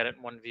just look at it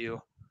in one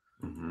view.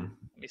 Hmm.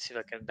 Let me see if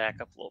I can back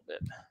up a little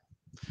bit.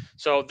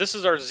 So this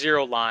is our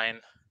zero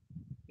line.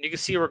 You can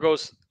see where it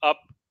goes up,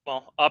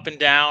 well, up and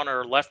down,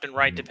 or left and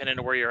right, depending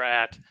on where you're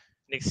at. And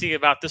you can see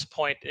about this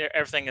point,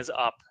 everything is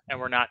up, and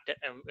we're not,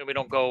 and we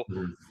don't go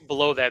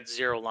below that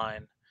zero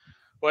line.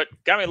 What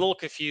got me a little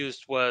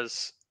confused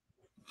was,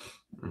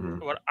 Hmm.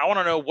 what I want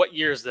to know, what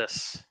year is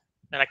this,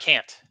 and I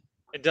can't.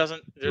 It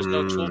doesn't. There's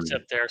no Hmm.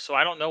 tooltip there, so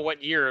I don't know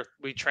what year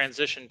we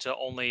transitioned to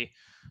only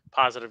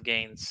positive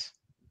gains.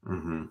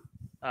 Hmm.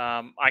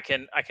 I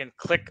can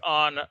click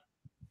on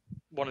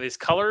one of these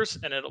colors,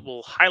 and it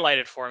will highlight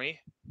it for me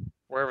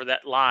wherever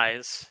that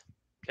lies.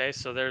 Okay,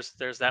 so there's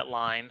that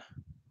line.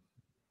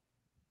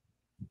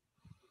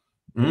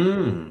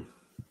 Mm.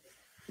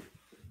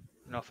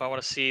 If I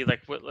want to see,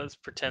 like, let's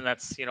pretend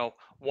that's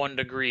 1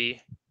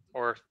 degree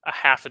or a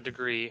half a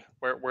degree.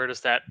 Where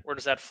does that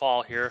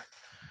fall here?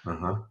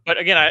 Uh-huh. But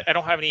again, I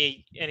don't have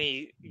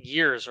any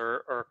years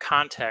or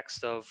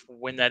context of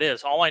when that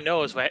is. All I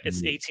know is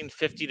it's Mm.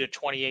 1850 to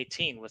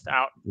 2018.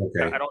 Without,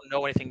 I Okay. don't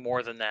know anything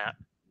more than that.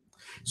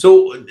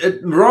 So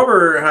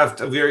Robert had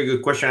a very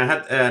good question. I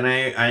had, and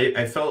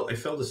I felt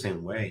the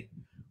same way.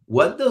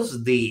 What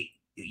does the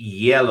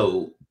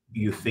yellow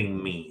you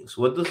think means?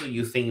 What does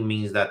you think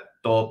means that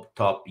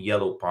top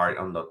yellow part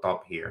on the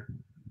top here,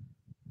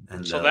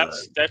 and So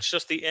that's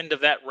just the end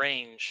of that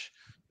range.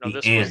 the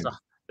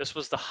This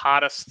was the end,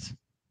 hottest,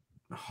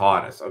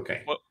 hottest?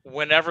 Okay.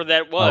 whenever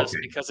that was,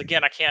 Okay. because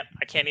again, I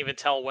can't even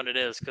tell when it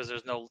is, because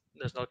there's no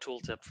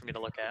tooltip for me to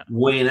look at.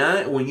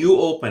 When you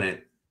open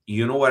it,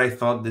 you know what I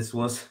thought this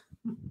was?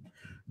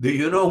 Do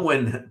you know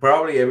when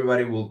probably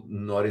everybody will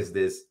notice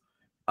this?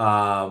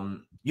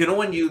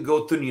 When you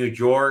go to New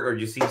York or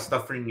you see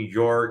stuff in New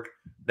York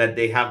that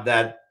they have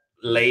that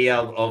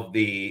layout of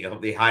the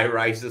high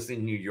rises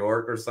in New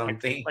York or Like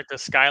something. like the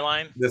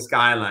skyline. The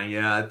skyline,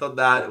 yeah. I thought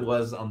that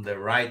was on the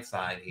right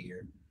side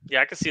here.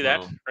 Yeah, I can see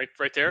that Um,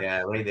 right there.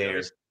 yeah, right These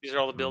there. these are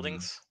all the Mhm.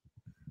 buildings.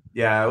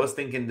 Yeah, I was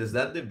thinking, is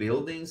that the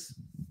buildings?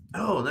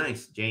 Oh,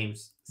 nice.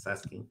 James is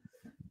asking.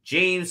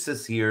 James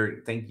is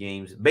here. Thank you,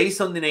 James.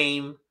 Based on the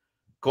name,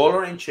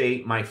 color and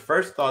shape, my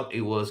first thought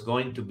it was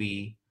going to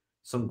be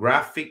some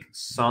graphic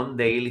sun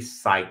daily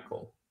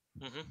cycle.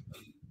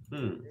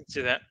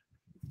 See that?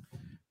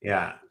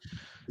 Yeah.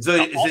 So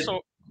is it?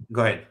 Also,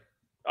 Go ahead.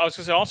 I was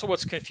going to say also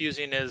what's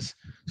confusing is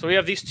so we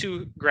have these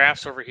two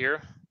graphs over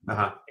here.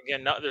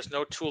 Again, there's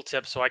no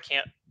tooltip, so I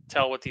can't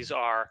tell what these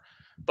are.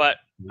 But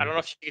I don't know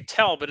if you can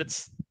tell, but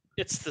it's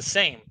the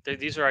same.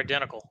 These are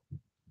identical.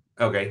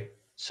 Okay.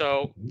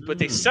 So, but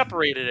they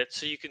separated it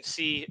so you can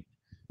see.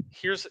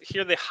 Here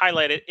they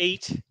highlighted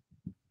 8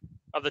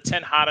 of the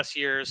 10 hottest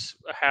years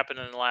happened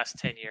in the last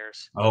 10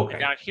 years. Okay.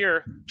 And down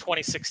here,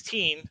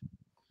 2016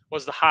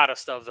 was the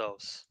hottest of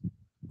those.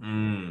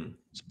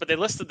 But they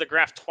listed the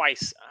graph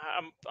twice.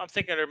 I'm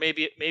thinking there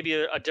maybe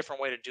a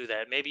different way to do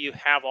that. Maybe you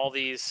have all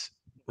these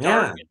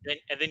dark,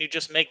 and then you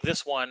just make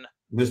this one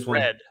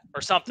red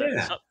or something,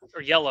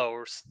 or yellow,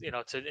 or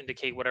to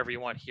indicate whatever you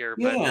want here.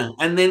 Yeah,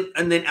 But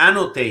and then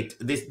annotate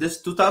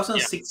this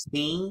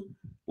 2016.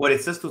 What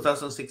it says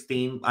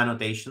 2016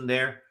 annotation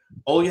there.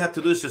 All you have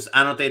to do is just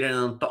annotate it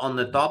on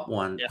the top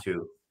one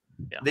too.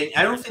 Yeah. Then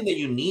I don't think that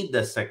you need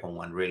the second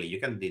one really.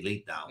 You can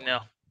delete that one.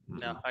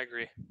 No, I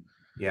agree.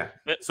 Yeah.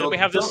 So we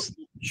have this.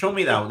 Show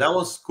me that. That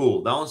was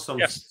cool. That was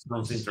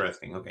sounds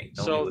interesting. Okay.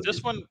 So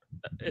this one,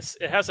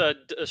 it has a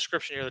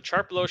description here. The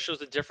chart below shows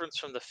the difference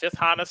from the 5th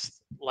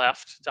hottest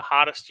left to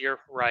hottest year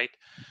right,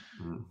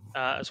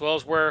 as well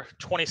as where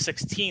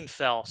 2016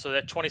 fell. So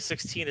that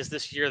 2016 is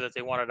this year that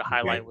they wanted to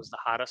highlight was the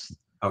hottest.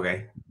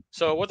 Okay.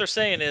 So what they're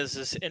saying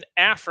is in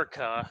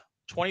Africa,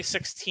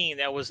 2016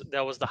 that was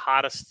the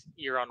hottest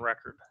year on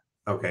record.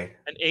 Okay.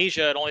 In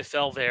Asia, it only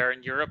fell there.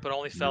 In Europe, it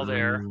only fell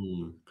there.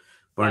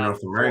 But in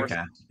North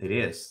America, it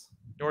is.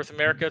 North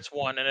America, it's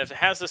 1. And if it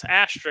has this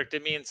asterisk,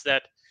 it means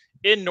that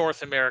in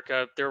North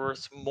America, there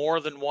was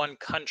more than one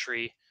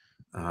country.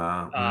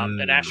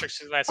 An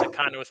asterisk that's a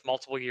kind with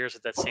multiple years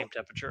at that same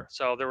temperature.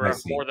 So there were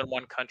more than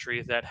one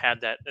country that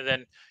had that. And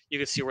then you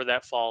can see where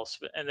that falls.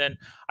 And then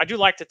I do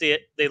like that they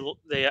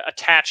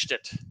attached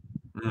it,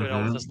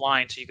 with this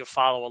line so you can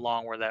follow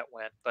along where that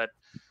went. But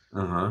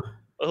a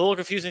little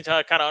confusing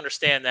to kind of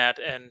understand that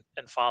and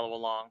follow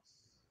along.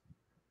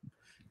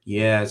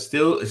 Yeah, it's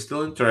still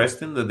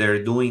interesting that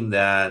they're doing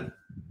that.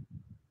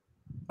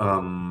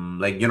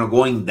 Like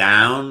going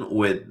down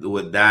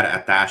with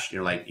that attached,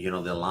 like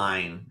the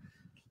line.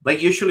 Like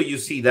usually you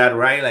see that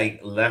right, like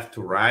left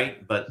to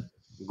right, but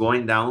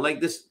going down like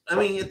this. I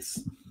mean, it's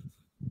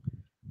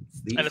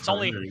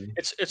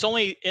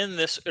only in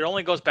this. It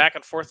only goes back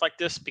and forth like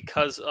this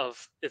because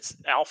of it's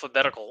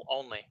alphabetical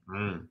only.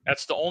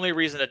 That's the only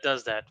reason it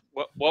does that.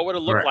 What would it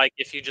look like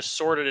if you just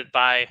sorted it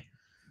by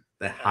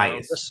the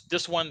highest?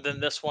 This one, then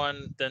this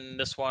one, then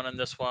this one, and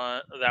this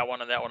one, that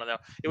one, and that one, and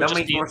that one. It would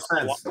just be more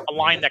sense. A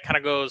line that kind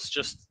of goes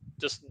just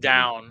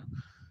down.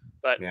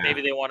 But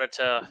maybe they wanted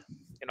to,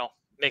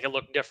 make it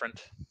look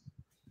different.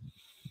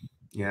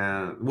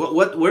 Yeah.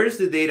 Where is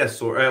the data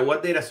source?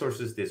 What data source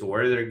is this?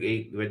 Where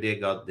they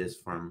got this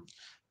from?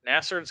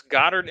 NASA's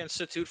Goddard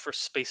Institute for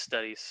Space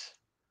Studies.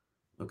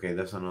 Okay,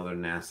 that's another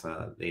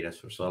NASA data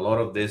source. So a lot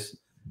of this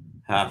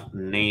have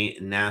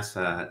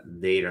NASA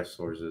data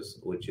sources,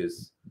 which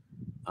is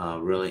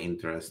really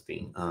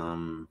interesting.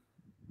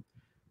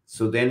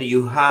 So then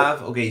you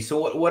have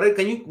So what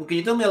can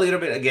you tell me a little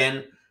bit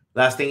again?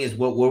 Last thing is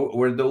what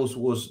were those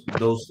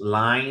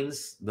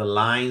lines, the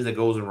lines that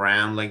goes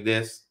around like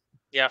this?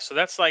 Yeah, so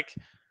that's like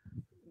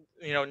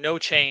no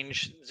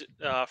change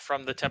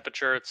from the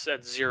temperature. It's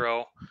at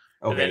 0.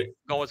 Okay. And then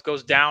it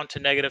goes down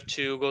to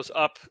 -2, goes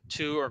up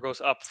 2, or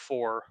goes up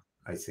 4.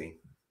 I see.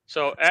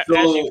 So as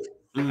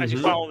you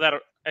follow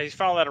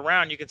that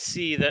around, you can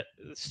see that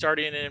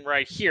starting in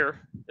right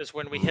here is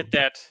when we hit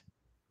that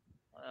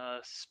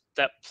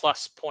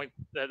plus point,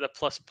 the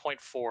plus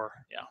 0.4.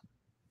 Yeah.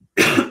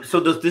 So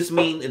does this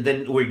mean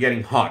then we're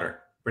getting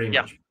hotter? Pretty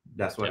much.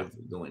 That's what it's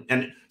doing,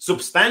 and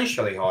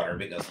substantially hotter,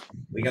 because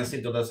we can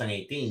see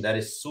 2018 that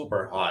is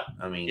super hot.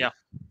 I mean,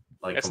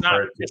 like it's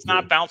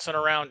not bouncing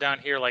around down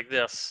here like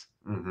this.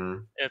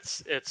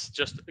 It's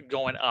just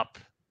going up.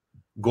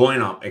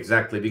 Going up,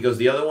 exactly, because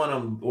the other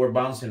one we're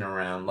bouncing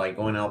around, like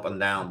going up and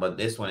down, but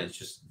this one is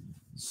just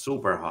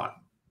super hot.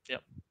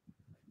 Yep.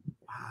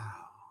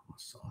 Wow,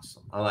 that's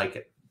awesome. I like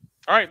it.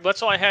 All right,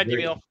 that's all I had,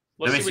 Yamil.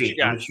 Let me see.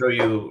 Let me show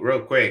you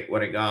real quick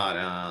what I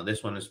got.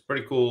 This one is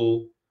pretty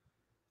cool.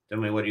 Tell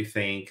me what you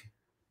think.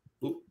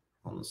 Oop,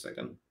 hold on a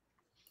second.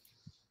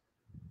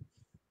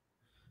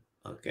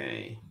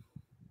 Okay.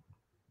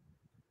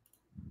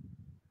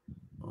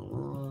 Hold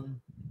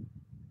on.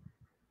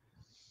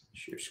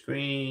 Share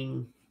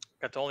screen.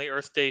 Got the only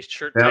Earth Day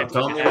shirt.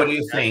 Tell me what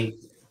you think.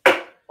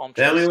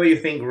 Tell me what you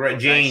think,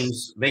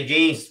 James. Nice.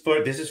 James,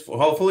 this is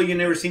hopefully you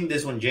never seen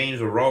this one,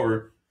 James or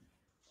Robert.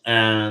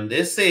 And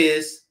this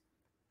is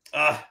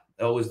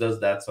it always does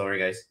that. Sorry,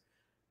 guys.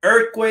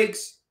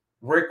 Earthquakes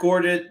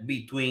recorded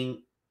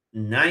between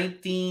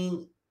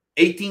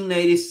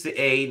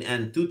 1898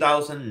 and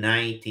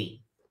 2019.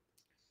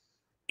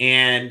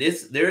 And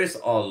there is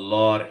a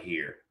lot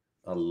here.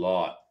 A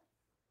lot.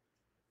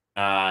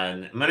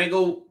 And I'm gonna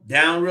go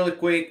down really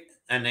quick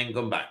and then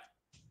come back.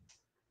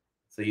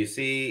 So you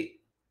see,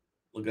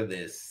 look at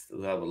this.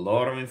 We have a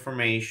lot of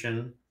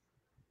information.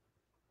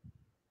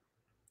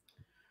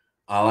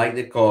 I like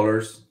the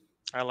colors.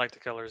 I like the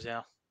colors.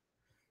 Yeah.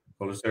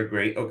 Colors are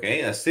great.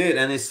 Okay, that's it.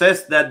 And it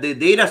says that the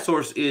data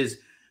source is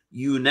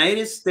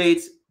United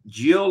States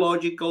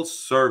Geological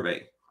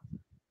Survey.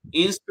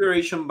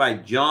 Inspiration by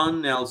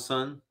John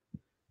Nelson.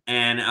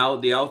 And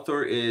the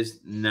author is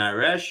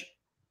Naresh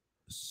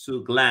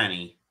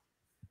Suglani.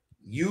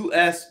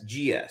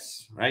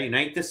 USGS, right?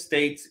 United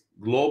States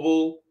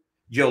Global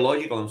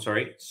Geological,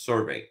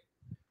 Survey.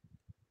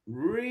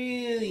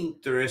 Really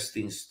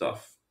interesting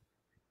stuff.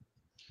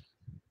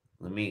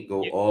 Let me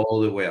go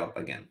all the way up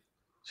again.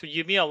 So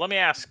Yamil, let me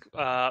ask.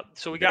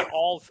 So we got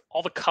all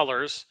the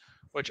colors,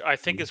 which I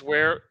think is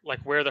where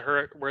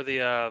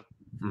the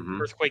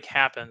earthquake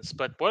happens.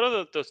 But what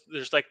are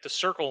there's like the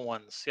circle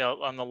ones,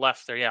 on the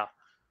left there. Yeah.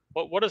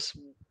 What is?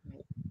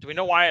 Do we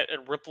know why it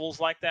ripples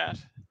like that?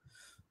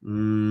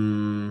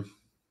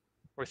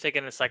 We're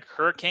thinking it's like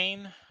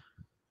hurricane.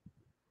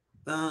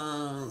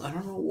 I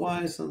don't know why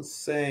it doesn't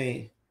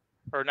say.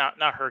 Or not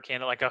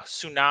hurricane, like a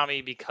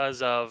tsunami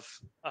because of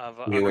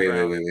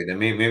Wait.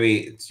 Maybe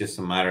it's just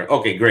a matter.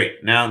 Okay,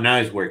 great. Now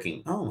it's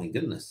working. Oh my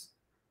goodness.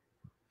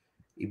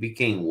 It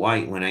became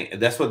white when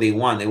that's what they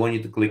want. They want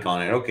you to click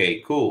on it.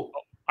 Okay, cool.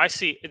 Oh, I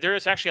see. There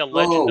is actually a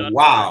legend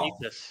wow. underneath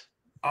this.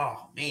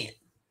 Oh man.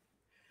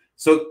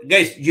 So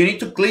guys, you need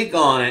to click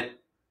on it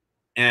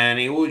and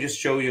it will just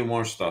show you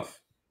more stuff.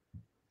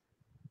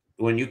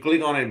 When you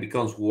click on it, it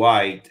becomes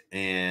white,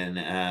 and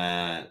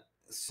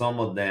some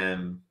of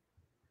them.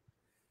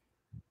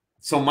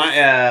 So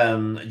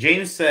my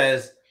James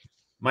says,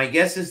 my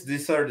guess is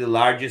these are the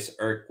largest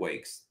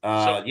earthquakes.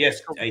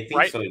 Yes, I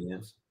think so.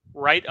 Yes.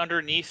 Right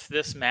underneath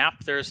this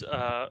map, there's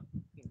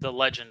the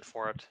legend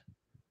for it.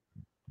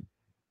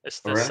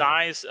 It's the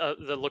size,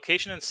 the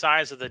location and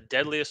size of the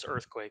deadliest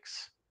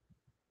earthquakes.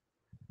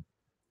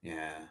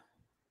 Yeah.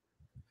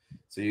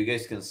 So you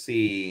guys can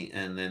see,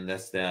 and then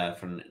that's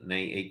from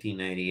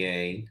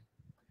 1898.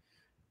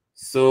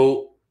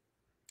 So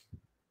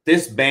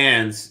these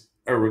bands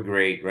are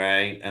great,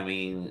 right? I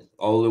mean,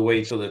 all the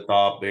way to the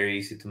top, very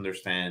easy to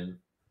understand.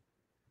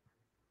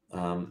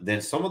 Then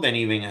some of them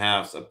even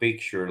have a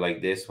picture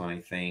like this one,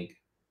 I think.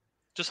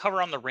 Just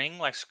hover on the ring,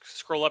 like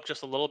scroll up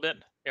just a little bit,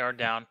 or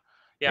down.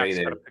 Yeah, it's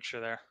got a picture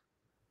there.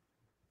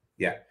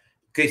 Yeah.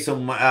 Okay, so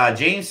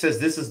James says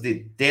this is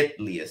the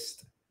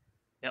deadliest.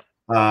 Yep.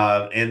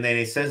 And then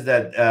it says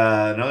that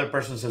another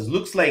person says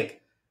looks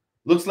like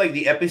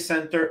the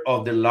epicenter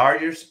of the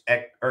largest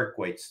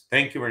earthquakes.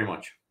 Thank you very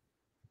much.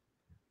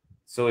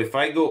 So if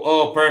I go,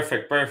 oh,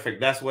 perfect.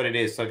 That's what it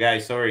is. So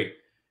guys, sorry.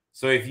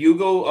 So if you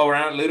go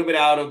around a little bit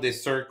out of the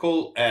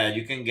circle,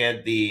 you can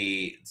get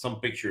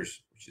some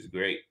pictures, which is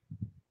great.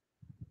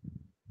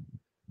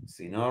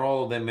 See, not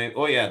all of them.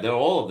 Oh yeah,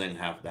 all of them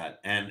have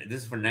that. And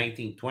this is for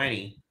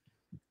 1920.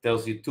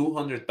 Tells you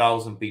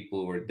 200,000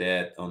 people were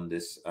dead on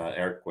this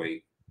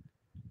earthquake.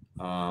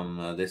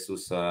 This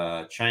was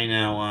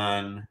China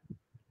one.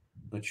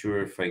 Not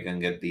sure if I can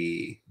get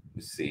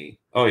let's see.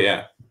 Oh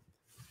yeah.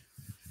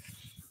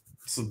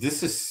 So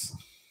this is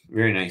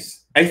very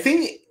nice. I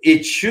think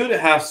it should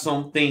have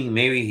something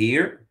maybe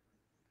here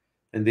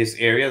in this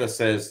area that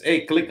says,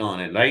 hey, click on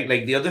it.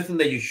 Like the other thing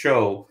that you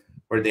show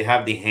where they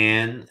have the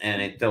hand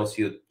and it tells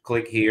you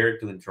click here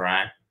to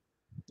interact.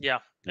 Yeah.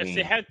 If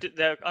they had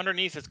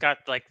underneath, it's got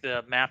like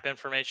the map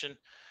information.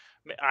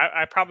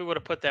 I probably would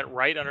have put that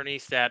right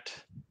underneath that.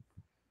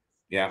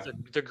 Yeah.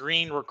 The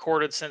green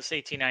recorded since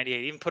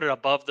 1898. Even put it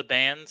above the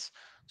bands.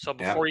 So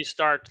before you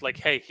start, like,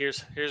 hey,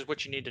 here's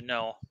what you need to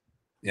know.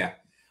 Yeah.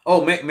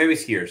 Oh, maybe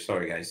it's here.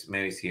 Sorry, guys.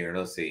 Maybe it's here.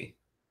 Let's see.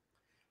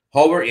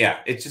 Hover.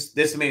 Yeah. It's just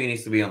this maybe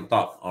needs to be on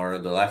top or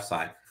the left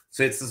side.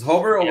 So it says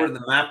hover over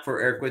the map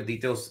for earthquake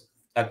details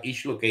at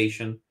each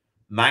location,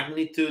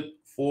 magnitude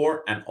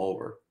 4 and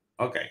over.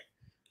 Okay.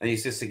 And you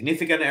see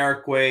significant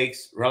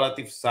earthquakes,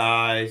 relative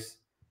size,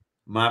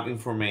 map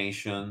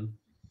information.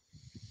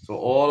 So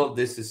all of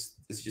this is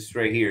just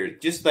right here.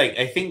 Just like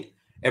I think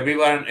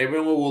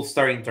everyone will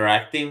start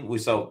interacting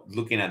without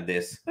looking at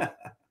this.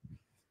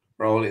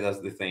 Probably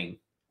that's the thing.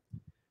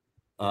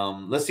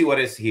 Let's see what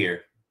is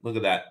here. Look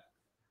at that.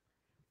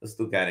 Let's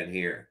look at it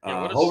here.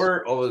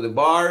 Hover over the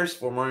bars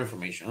for more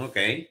information.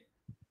 Okay.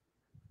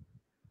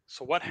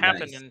 So what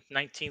happened in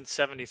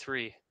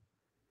 1973?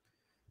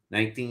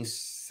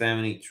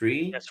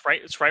 1973. That's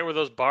right. It's right where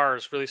those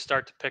bars really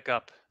start to pick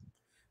up.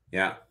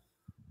 Yeah.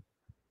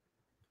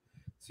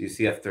 So you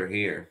see after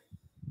here.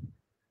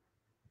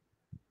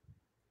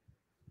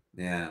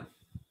 Yeah.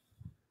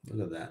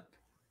 Look at that.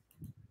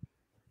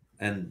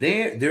 And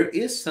there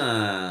is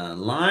a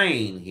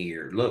line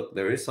here. Look,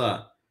 there is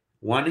a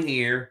one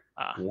here,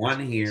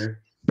 one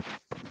here,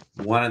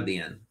 one at the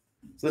end.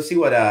 So let's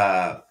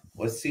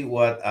see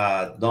what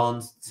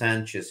Don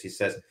Sanchez he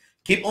says.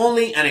 Keep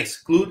only and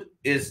exclude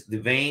is the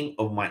vein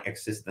of my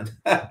existence.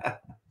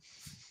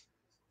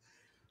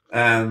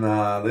 And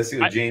let's see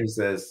what James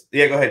says.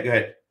 Yeah, go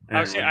ahead.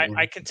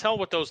 I can tell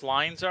what those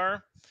lines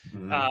are.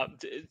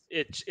 Mhm.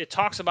 It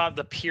talks about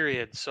the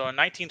period. So in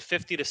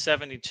 1950 to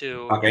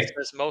 72, it Okay.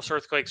 says most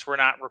earthquakes were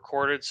not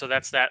recorded. So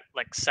that's that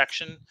like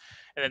section,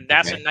 and then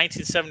that's in Okay.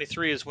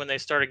 1973 is when they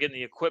started getting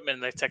the equipment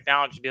and the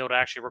technology to be able to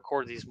actually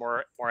record these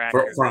more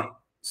accurately. From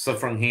so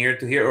from here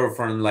to here, or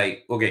from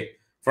like okay,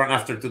 from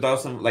after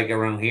 2000, like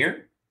around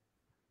here.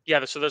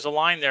 Yeah, so there's a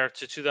line there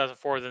to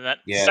 2004. Then that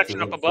Yeah,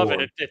 section up above it,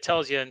 2004. it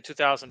tells you in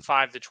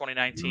 2005 to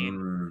 2019,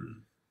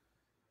 Mm,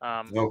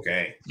 um,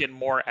 okay. getting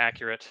more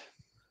accurate.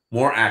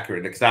 More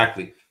accurate,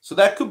 exactly. So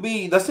that's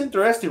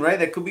interesting, right?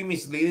 That could be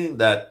misleading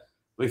that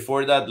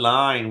before that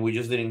line we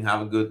just didn't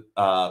have good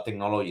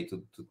technology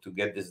to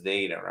get this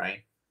data,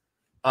 right?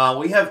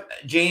 We have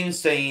James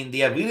saying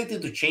the ability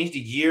to change the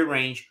year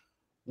range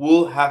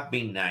will have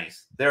been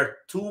nice. There are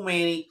too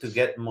many to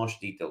get much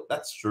detail.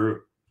 That's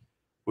true.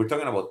 We're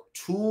talking about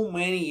too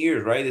many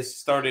years, right? This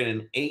started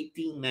in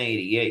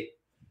 1898.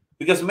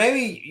 Because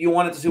maybe you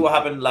wanted to see what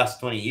happened in the last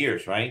 20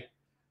 years, right?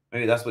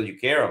 Maybe that's what you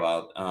care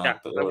about. Yeah.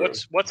 So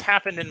what's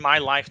happened in my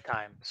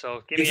lifetime?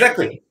 So give me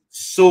everything. Exactly.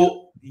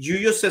 So you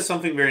just said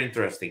something very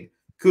interesting.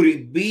 Could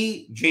it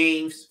be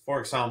James, for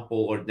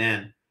example, or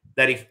Dan,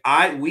 that if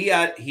we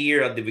add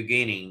here at the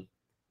beginning,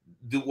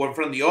 the one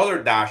from the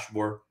other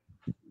dashboard,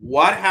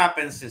 what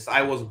happened since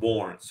I was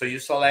born? So you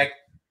select,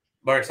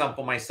 for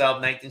example,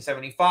 myself,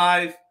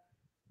 1975.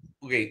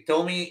 Okay,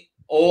 tell me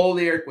all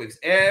the earthquakes,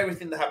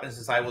 everything that happened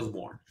since I was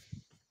born.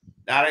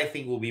 That I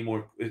think will be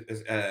more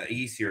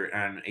easier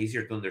and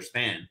easier to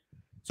understand.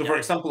 So, Yeah. for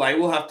example, I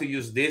will have to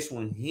use this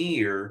one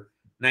here,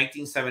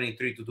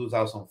 1973 to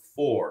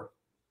 2004.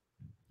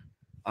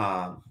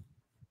 Um,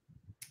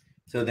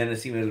 so then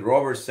let's see what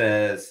Robert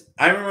says.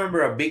 I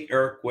remember a big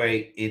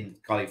earthquake in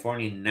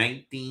California in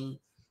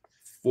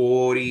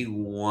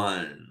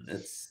 1941.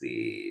 Let's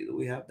see. Do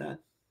we have that?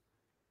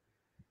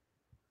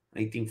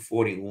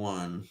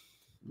 1941.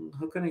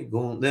 How can I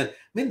go? I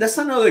mean, that's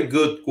another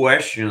good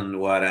question.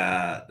 What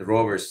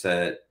Robert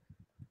said.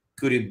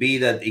 Could it be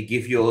that it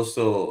gives you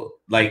also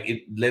like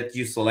it let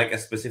you select a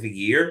specific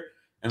year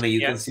and then you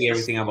Yeah. can see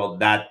everything about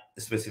that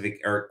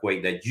specific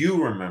earthquake that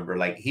you remember,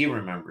 like he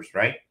remembers,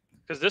 right?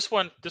 Because this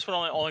one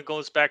only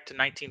goes back to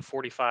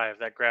 1945.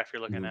 That graph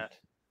you're looking at.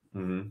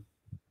 Mm-hmm.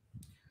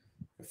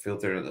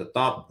 Filter at the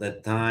top,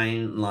 the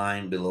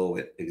timeline below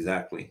it,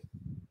 exactly.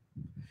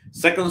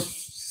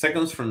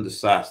 Seconds from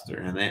disaster,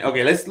 and then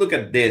okay, let's look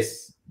at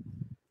this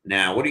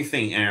now. What do you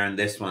think, Aaron?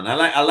 This one,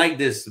 I like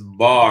this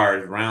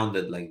bar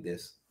rounded like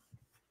this.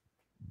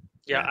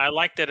 Yeah, Yeah. I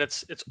like that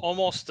it's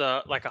almost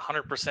like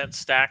 100%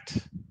 stacked,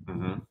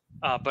 Mm-hmm.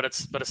 but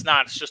it's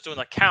not. It's just doing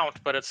the count,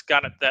 but it's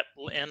got that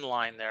end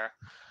line there.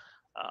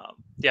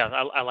 Yeah,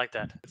 I like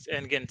that.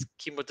 And again,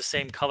 keep with the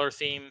same color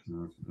theme.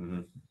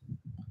 Mm-hmm.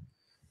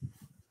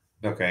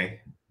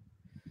 Okay.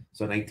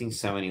 So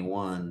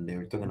 1971, they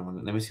were talking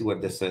about. Let me see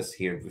what this says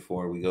here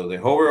before we go. They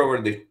hover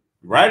over the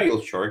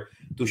radial chart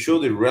to show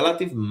the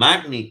relative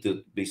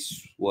magnitude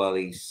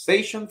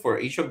visualization for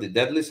each of the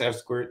deadliest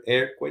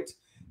earthquakes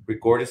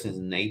recorded since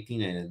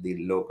 18. And the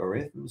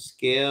logarithm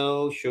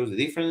scale shows the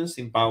difference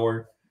in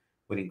power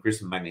with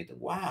increasing magnitude.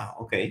 Wow.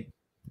 Okay.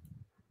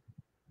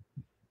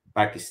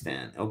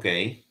 Pakistan.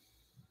 Okay.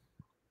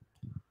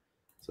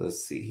 So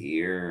let's see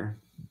here.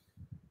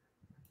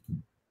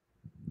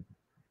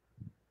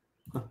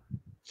 Huh.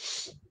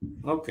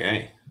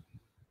 Okay.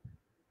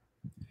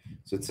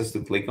 So it says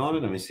to click on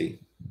it. Let me see.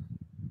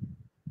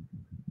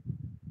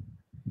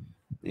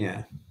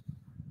 Yeah.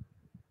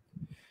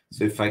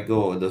 So if I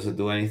go, does it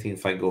do anything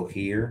if I go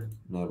here?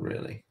 Not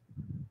really.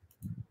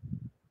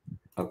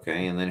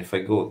 Okay, and then if I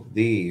go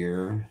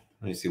there,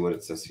 let me see what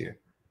it says here.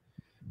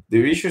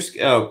 The Richter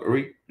scale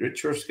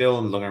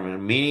and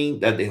logarithm, meaning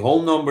that the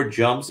whole number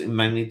jumps in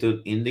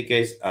magnitude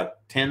indicates a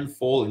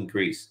tenfold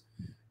increase.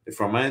 The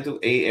from magnitude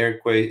 8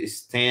 earthquake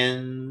is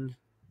 10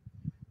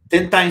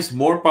 times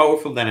more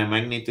powerful than a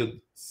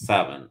magnitude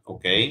 7.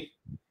 Okay,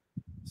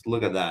 let's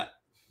look at that.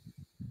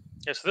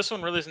 Yeah, so this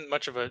one really isn't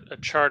much of a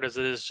chart as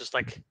it is just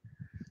like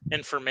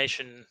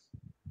information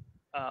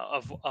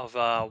of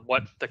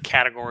what the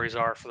categories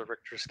are for the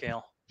Richter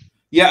scale.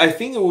 Yeah, I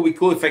think it would be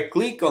cool if I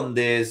click on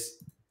this.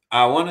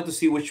 I wanted to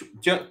see which.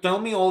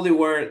 Tell me all the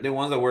ones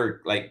that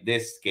were like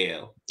this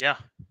scale, Yeah.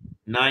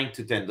 9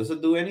 to 10. Does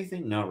it do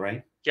anything? No,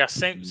 right? Yeah,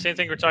 same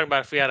thing we're talking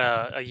about if we had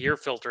a year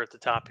filter at the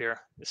top here.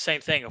 The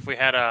same thing. If we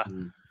had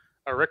Mm.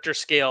 a Richter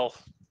scale,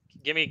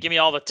 give me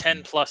all the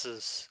 10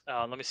 pluses.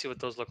 Let me see what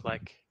those look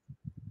like.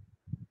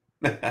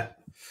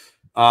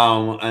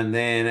 And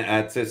then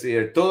it says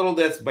here total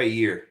deaths by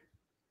year.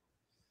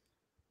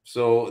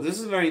 So this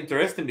is very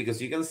interesting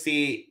because you can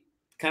see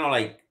kind of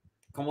like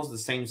almost the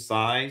same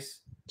size.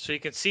 So you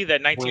can see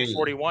that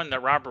 1941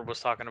 that Robert was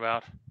talking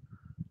about.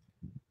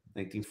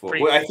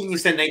 1940. Well, I think he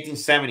said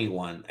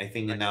 1971. I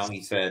think, and now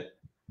he said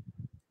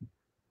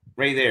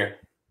right there.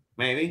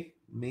 Maybe.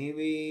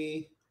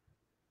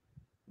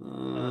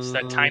 It's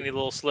that tiny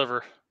little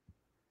sliver.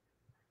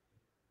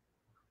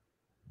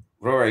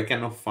 Bro, I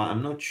cannot find.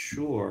 I'm not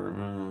sure.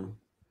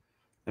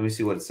 Let me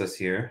see what it says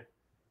here.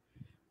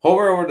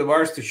 Hover over the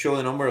bars to show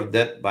the number of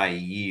death by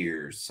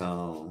year.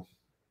 So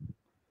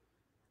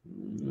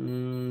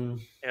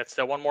It's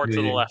that one more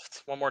to the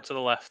left. One more to the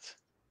left.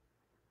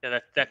 Yeah,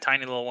 that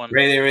tiny little one.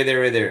 Right there, right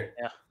there, right there.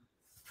 Yeah.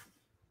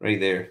 Right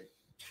there.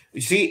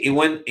 You see, it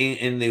went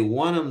in the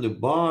one on the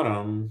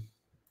bottom.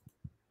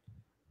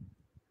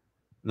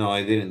 No,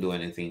 I didn't do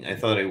anything. I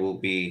thought it will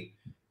be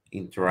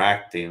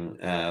interacting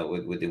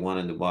with the one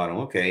on the bottom.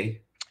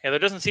 Okay. Yeah, there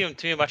doesn't seem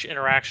to be much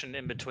interaction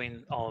in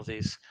between all of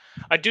these.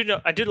 I did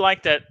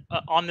like that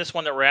on this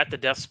one that we're at, the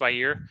deaths by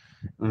year,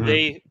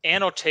 they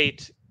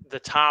annotate the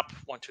top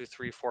 1, 2,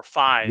 3, 4,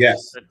 5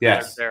 Yes. that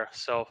are there,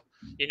 so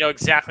you know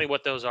exactly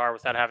what those are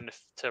without having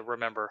to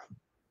remember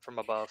from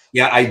above.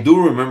 Yeah, I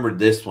do remember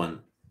this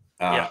one.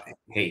 Yeah.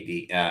 Hey,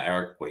 the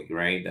earthquake,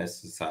 right?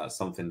 That's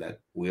something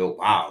that will,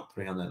 wow,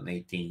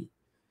 318.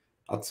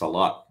 That's a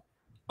lot.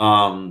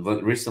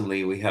 But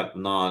recently we have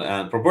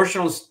not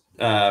proportional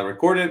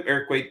recorded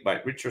earthquake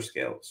by Richter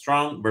scale,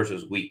 strong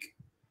versus weak.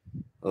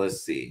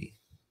 Let's see.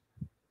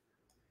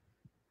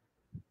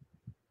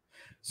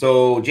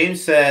 So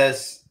James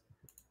says,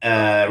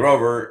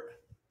 Robert,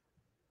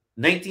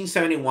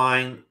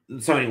 1971,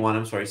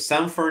 I'm sorry,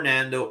 San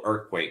Fernando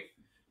earthquake.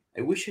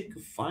 I wish I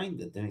could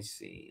find it. Let me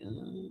see.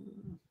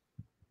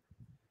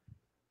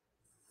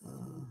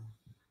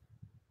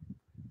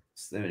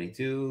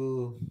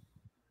 72,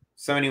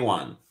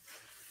 71.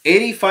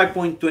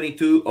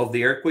 85.22 of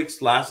the earthquake's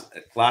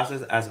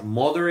classes as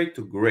moderate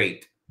to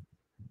great.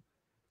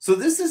 So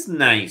this is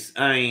nice.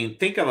 I mean,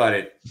 think about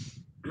it.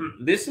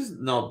 This is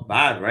not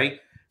bad,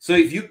 right? So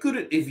if you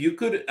could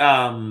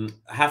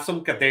have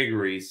some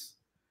categories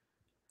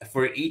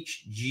for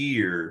each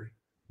year,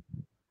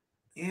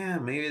 yeah,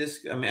 maybe this.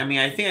 I mean,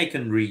 I think I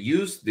can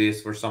reuse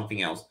this for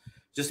something else.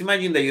 Just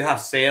imagine that you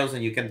have sales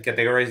and you can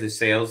categorize the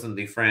sales in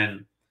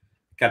different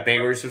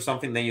categories or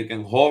something. Then you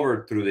can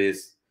hover through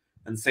this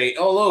and say,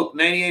 oh, look,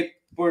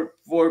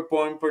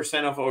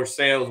 98.4% of our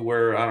sales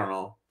were, I don't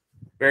know,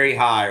 very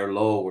high or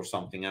low or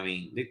something. I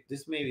mean,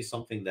 this may be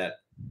something that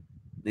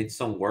needs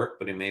some work,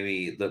 but it may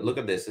be, look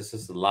at this. This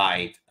is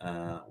light.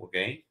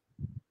 Okay.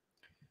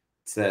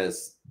 It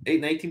says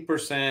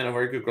 19% of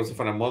our agriculture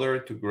from a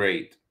moderate to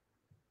great.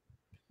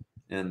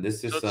 And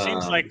this is, so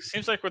it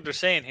seems like what they're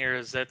saying here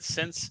is that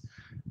since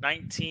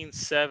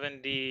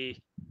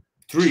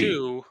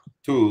 1972,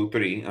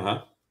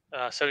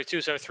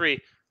 72, 73,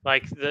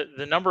 like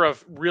the number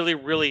of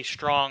really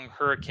strong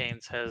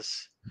hurricanes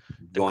has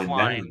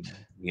declined.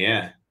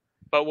 Yeah.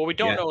 But what we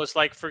don't know is,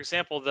 like, for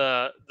example,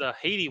 the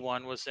Haiti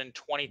one was in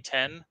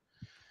 2010,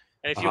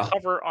 and if you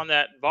hover on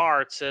that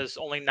bar, it says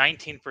only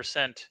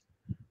 19%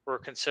 were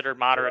considered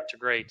moderate to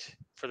great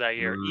for that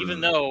year, even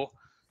though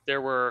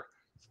there were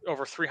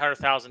over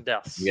 300,000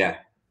 deaths. Yeah.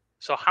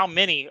 So how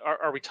many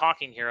are we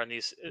talking here on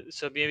these?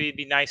 So maybe it'd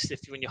be nice if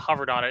when you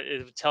hovered on it,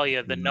 it would tell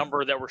you the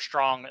number that were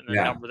strong and the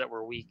number that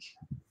were weak.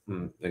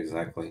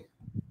 Exactly.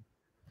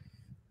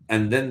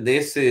 And then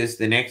this is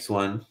the next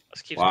one.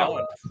 Let's keep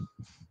going.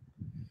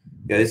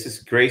 Yeah, this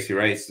is crazy,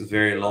 right? It's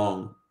very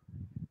long.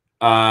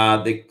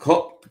 The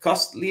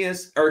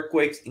costliest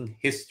earthquakes in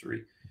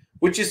history,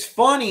 which is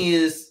funny,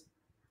 is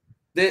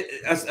that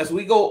as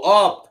we go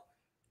up,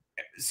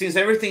 since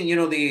everything, you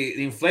know,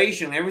 the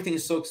inflation, everything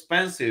is so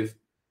expensive,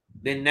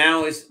 then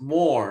now it's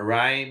more,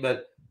 right?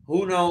 But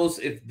who knows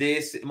if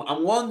this,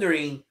 I'm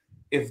wondering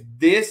if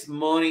this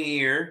money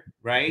here,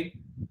 right?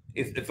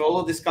 If all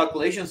of these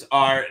calculations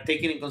are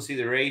taking in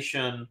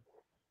consideration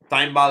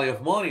time value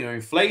of money or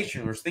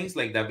inflation or things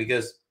like that,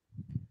 because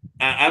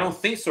I don't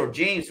think so,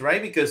 James,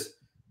 right? Because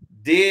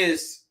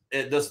this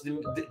does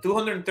the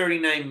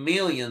 239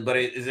 million, but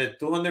is it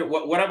 200?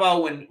 What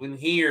about when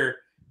here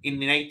in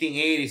the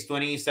 1980s,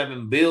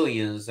 27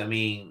 billions? I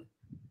mean,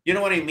 you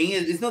know what I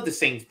mean? It's not the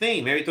same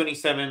thing. Maybe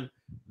 27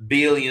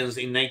 billions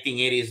in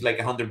 1980 is like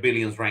 100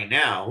 billions right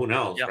now. Who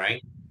knows,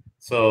 right?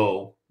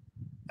 So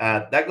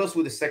that goes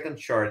with the second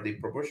chart. The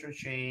proportion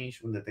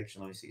change when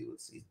detection. Let me see.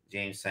 Let's see.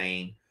 James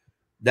saying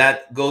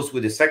that goes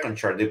with the second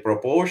chart. The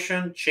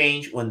proportion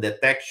change when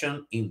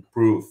detection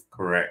improve.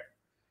 Correct.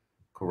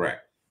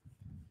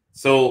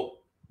 So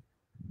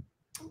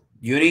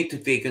you need to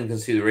take in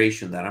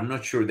consideration that I'm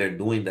not sure they're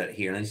doing that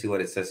here. Let me see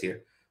what it says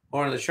here.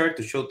 Or on the chart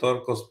to show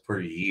total cost per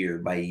year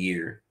by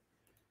year.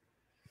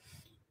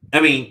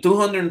 I mean,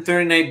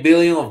 239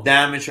 billion of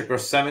damage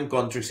across 7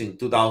 countries in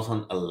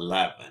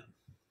 2011.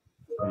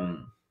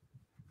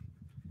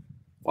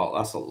 Well,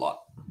 that's a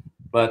lot,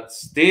 but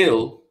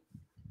still.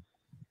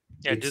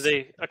 Yeah. Do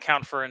they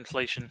account for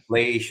inflation?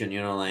 Inflation,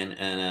 you know, and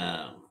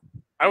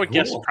I would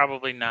guess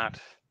probably not.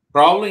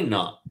 Probably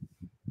not,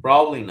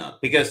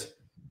 because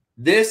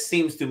this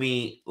seems to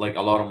me like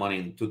a lot of money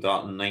in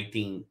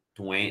 2019,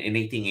 20, in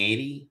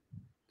 1880.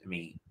 I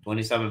mean,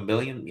 27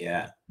 billion.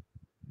 Yeah.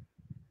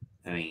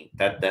 I mean,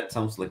 that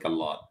sounds like a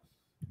lot.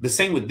 The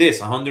same with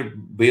this,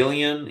 100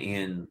 billion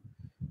in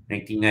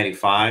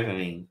 1995. I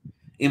mean,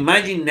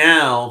 imagine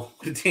now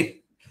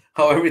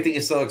how everything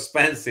is so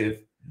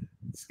expensive.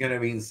 It's gonna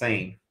be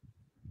insane.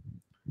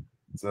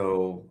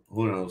 So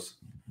who knows?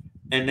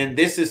 And then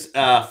this is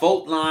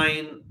fault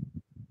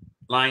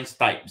lines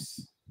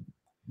types.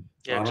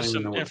 Yeah, just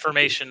some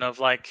information of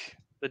like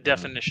the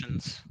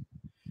definitions.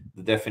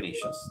 The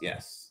definitions,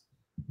 yes.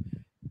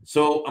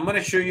 So I'm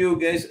gonna show you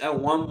guys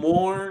one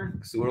more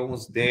because we're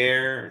almost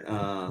there.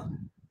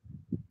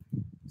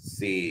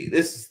 See,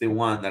 this is the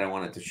one that I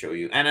wanted to show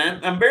you, and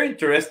I'm very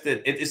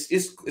interested.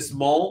 It's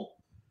small.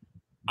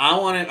 I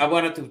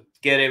wanted to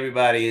get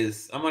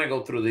everybody's. I'm gonna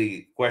go through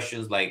the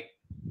questions like,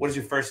 what is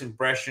your first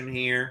impression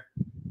here?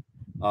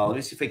 Let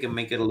me see if I can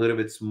make it a little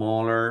bit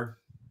smaller.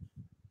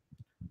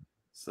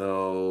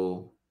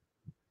 So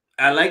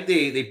I like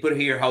they put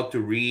here how to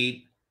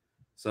read.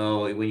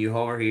 So when you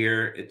hover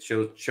here, it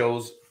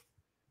shows.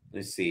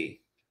 Let's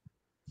see.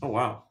 Oh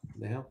wow, what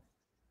the hell.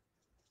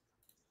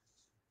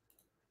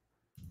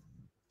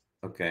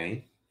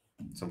 Okay,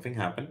 something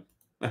happened.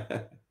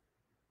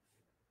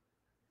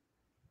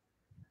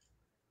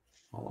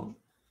 Hold on.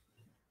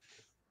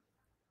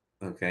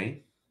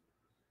 Okay.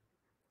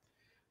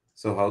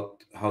 So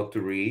how to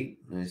read?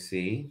 Let me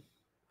see.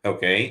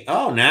 Okay.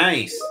 Oh,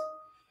 nice.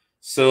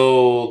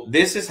 So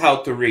this is how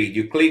to read.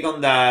 You click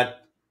on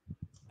that,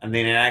 and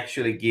then it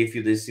actually gives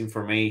you this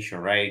information,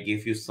 right? It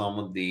gives you some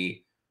of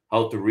the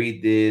how to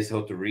read this,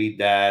 how to read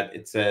that.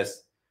 It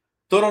says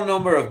total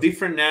number of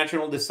different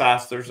natural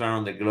disasters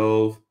around the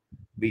globe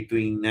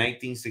between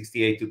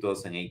 1968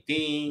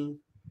 2018,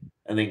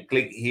 and then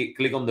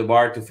click on the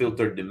bar to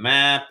filter the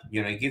map.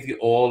 You know, it gives you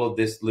all of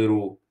this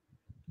little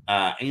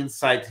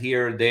insight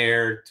here or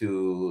there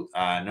to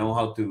know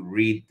how to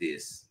read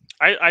this.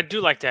 I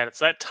do like that. It's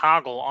that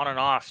toggle on and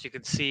off. You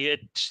can see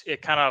it.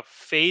 It kind of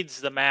fades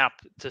the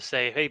map to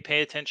say, "Hey,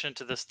 pay attention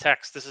to this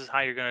text. This is how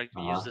you're going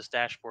to use this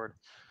dashboard."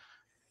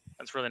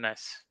 That's really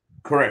nice.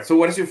 Correct. So,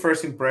 what is your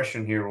first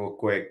impression here, real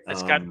quick?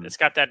 It's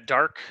got that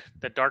dark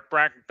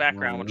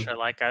background, which I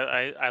like.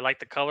 I like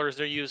the colors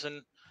they're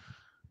using.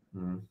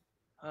 Mhm.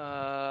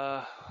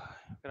 I'm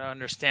gonna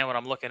understand what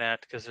I'm looking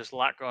at because there's a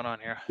lot going on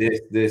here.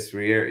 This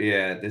rear,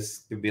 yeah,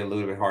 this could be a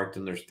little bit hard to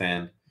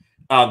understand.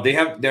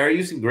 They're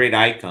using great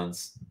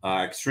icons.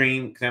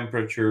 Extreme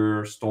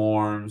temperature,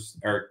 storms,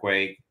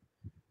 earthquake.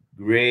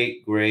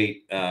 Great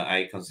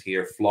icons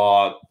here.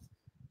 Flood.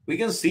 We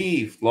can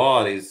see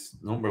flood is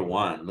number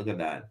one. Look at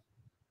that.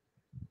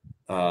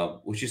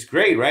 Which is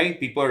great, right?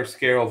 People are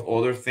scared of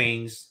other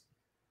things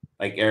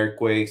like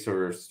earthquakes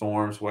or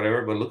storms,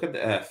 whatever. But look at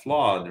the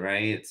flood,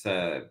 right? It's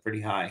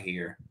pretty high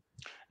here.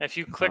 If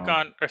you click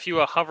on, if you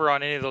hover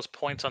on any of those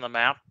points on the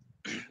map,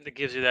 it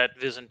gives you that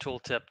vision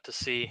tooltip to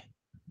see.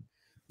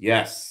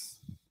 Yes,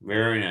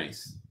 very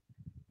nice.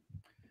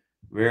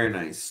 Very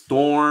nice.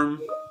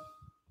 Storm.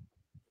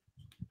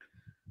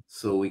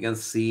 So we can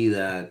see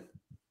that.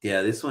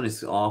 Yeah, this one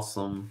is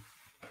awesome.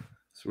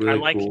 It's really I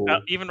like cool.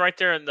 even right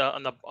there in the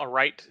on the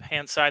right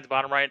hand side, the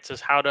bottom right, it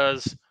says how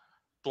does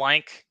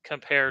blank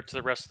compare to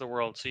the rest of the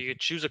world. So you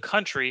could choose a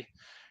country,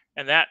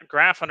 and that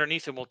graph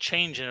underneath it will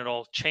change, and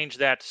it'll change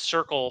that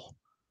circle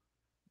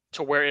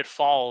to where it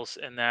falls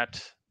in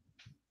that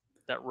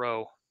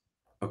row.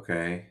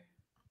 Okay.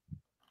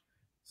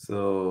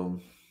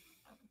 So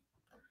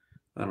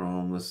I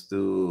don't know. Let's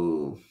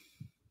do.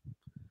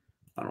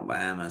 I don't know,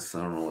 Bahamas.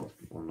 I don't know.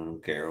 I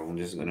don't care. I'm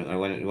just gonna. I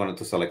wanted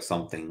to select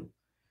something.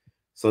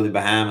 So the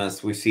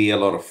Bahamas, we see a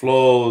lot of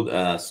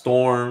flood,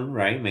 storm,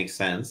 right? Makes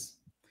sense.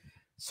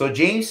 So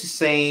James is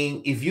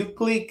saying if you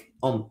click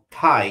on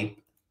type,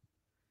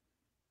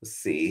 let's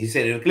see. He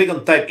said if you click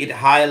on type, it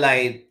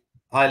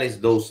highlights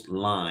those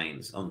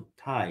lines on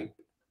type.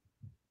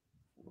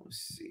 Let's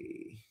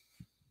see.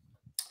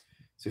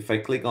 So if I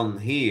click on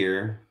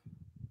here,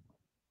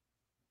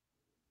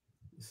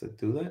 does it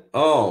do that?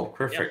 Oh,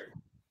 perfect.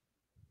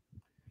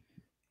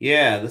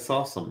 Yeah, that's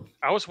awesome.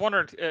 I was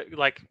wondering,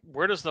 like,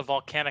 where does the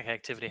volcanic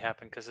activity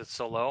happen because it's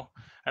so low,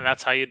 and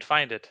that's how you'd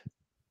find it.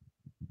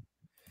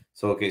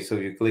 So okay, so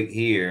if you click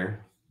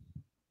here,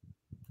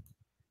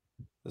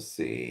 let's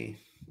see.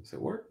 Does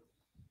it work?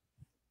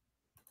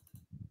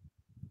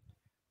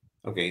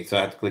 Okay, so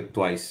I have to click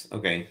twice.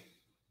 Okay.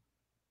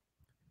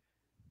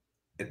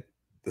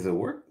 Does it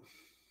work?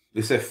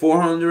 It says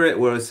 400.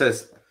 Well, it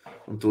says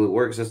until it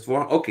works. It says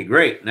 4. Okay,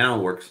 great. Now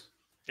it works.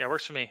 Yeah, it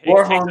works for me.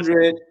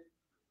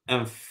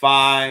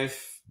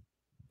 405.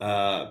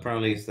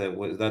 Apparently, is that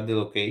what is that the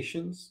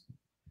locations?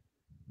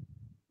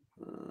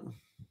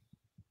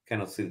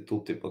 Cannot see the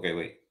tooltip. Okay,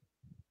 wait.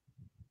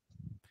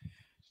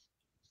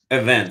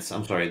 Events.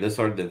 I'm sorry. These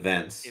are the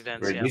events.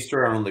 Registered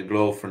around the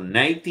globe from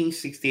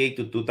 1968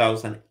 to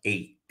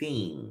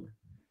 2018.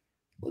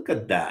 Look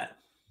at that.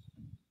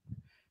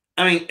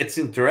 I mean, it's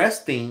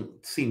interesting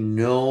to see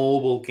no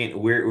volcano.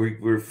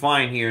 We're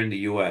fine here in the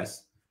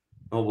U.S.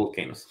 No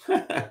volcanoes.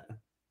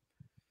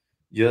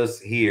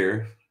 Just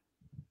here,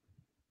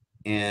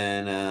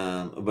 and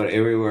but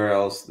everywhere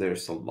else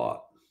there's a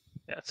lot.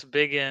 Yeah, it's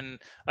big in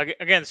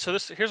again. So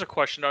here's a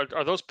question: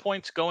 Are those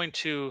points going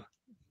to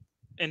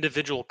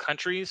individual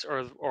countries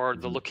or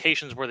the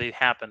locations where they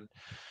happen?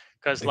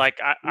 Because like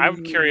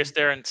I'm curious,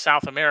 there in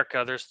South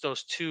America, there's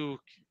those two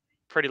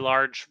pretty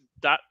large.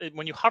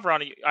 When you hover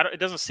on it, it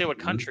doesn't say what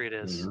country it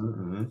is.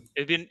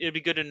 It'd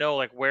be good to know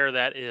like where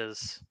that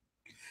is.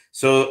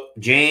 So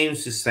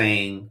James is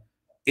saying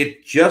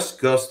It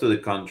just goes to the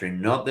country,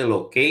 not the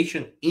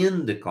location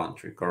in the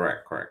country.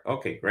 Correct, correct.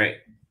 Okay, great.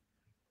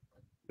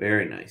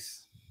 Very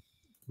nice.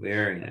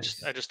 Very I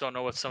nice. just don't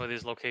know what some of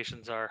these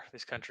locations are,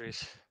 these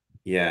countries.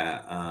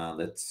 Yeah,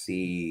 let's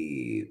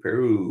see.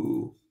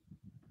 Peru.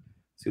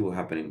 See what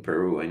happened in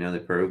Peru. I know the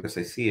Peru because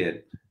I see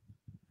it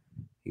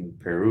in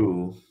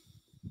Peru.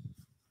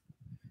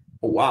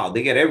 Oh, wow,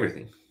 they get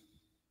everything.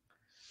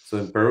 So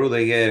in Peru,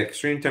 they get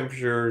extreme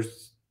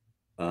temperatures,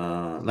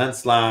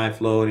 landslide,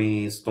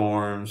 flooding,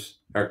 storms,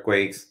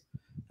 earthquakes,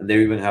 and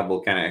they even have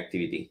volcanic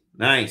activity.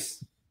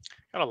 Nice.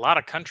 Got a lot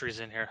of countries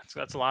in here, so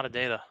that's a lot of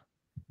data.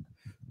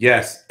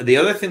 Yes. The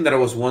other thing that I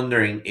was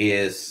wondering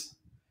is,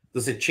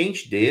 does it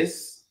change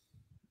this?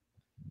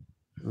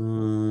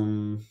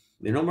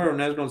 The number of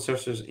natural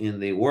disasters in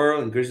the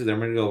world increases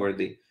dramatically over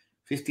the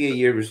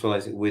 58-year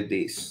visualizing, with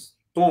the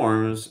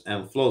storms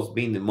and floods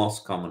being the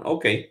most common.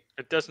 Okay.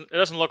 It doesn't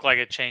look like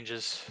it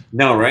changes.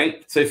 No,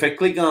 right? So if I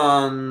click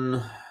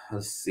on,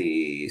 let's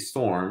see,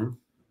 storm,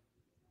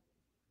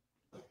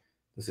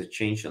 does it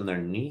change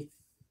underneath?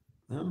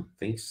 I don't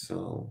think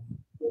so.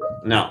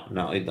 No,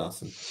 no, it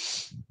doesn't.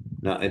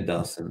 No, it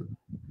doesn't.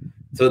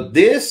 So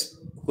this,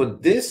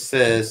 what this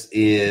says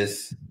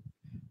is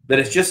that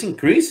it's just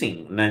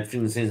increasing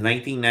since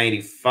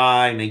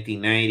 1995,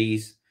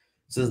 1990s.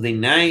 Since the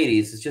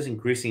 90s, it's just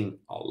increasing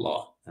a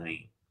lot. I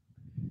mean,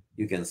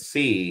 you can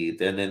see,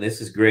 and then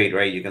this is great,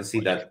 right? You can see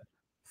You, that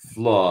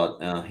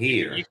flood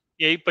here.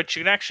 yeah, but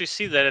you can actually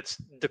see that it's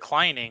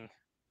declining.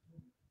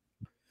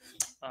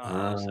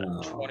 Was that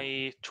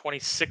Oh.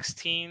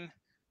 2016?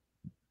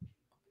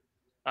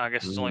 I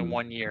guess it's only Mm.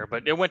 1 year,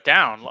 but it went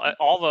down.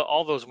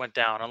 All those went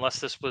down, unless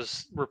this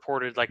was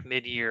reported like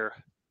mid-year.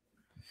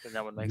 Then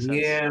that would make sense.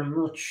 Yeah, I'm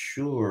not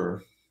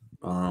sure.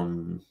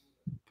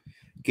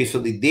 Okay, so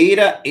the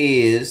data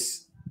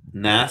is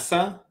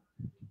NASA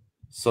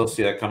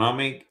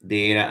Socioeconomic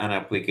Data and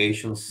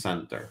Applications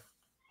Center.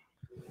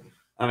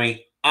 I mean,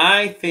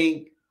 I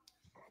think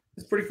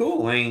it's pretty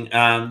cool. I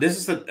mean, this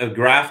is a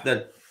graph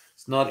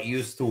that's not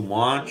used too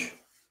much,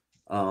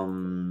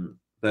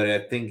 but I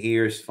think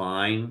here is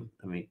fine.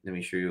 I mean, let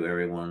me show you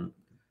everyone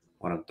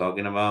what I'm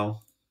talking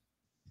about.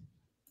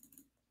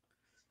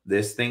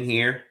 This thing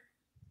here.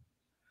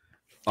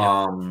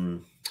 Yeah.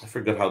 I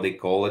forgot how they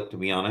call it, to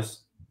be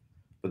honest,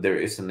 but there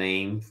is a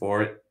name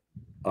for it.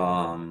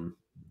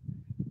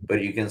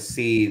 But you can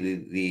see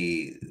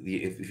the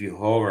if you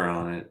hover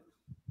on it,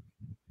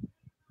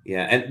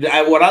 yeah. And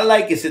what I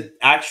like is it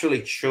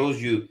actually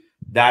shows you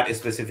that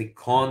specific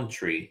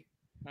country.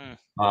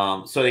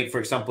 Hmm. So like, for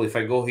example, if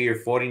I go here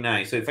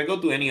 49, so if I go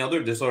to any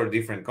other, these are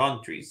different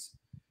countries.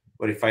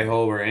 But if I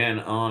hover in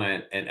on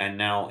it, and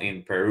now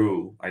in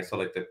Peru, I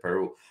selected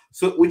Peru.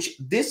 So which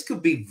this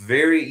could be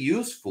very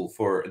useful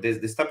for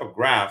this type of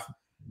graph,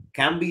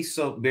 can be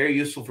so very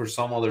useful for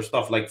some other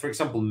stuff. Like for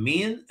example,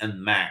 min and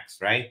max,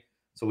 right?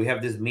 So we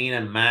have this min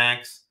and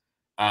max.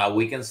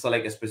 We can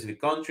select a specific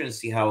country and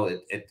see how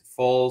it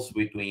falls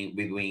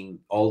between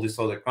all these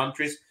other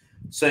countries.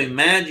 So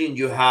imagine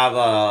you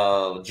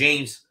have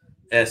James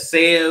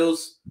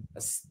sales,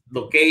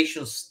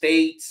 locations,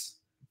 states,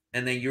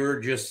 and then you're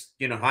just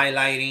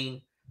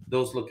highlighting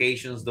those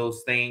locations,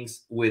 those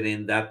things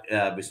within that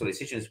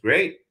visualization. Is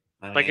great.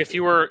 I Like mean, if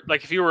you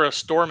were a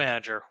store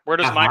manager, where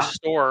does my uh-huh,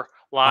 store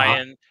lie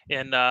uh-huh,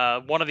 in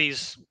one of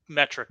these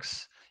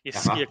metrics? You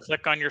uh-huh.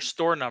 click on your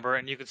store number,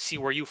 and you can see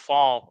where you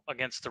fall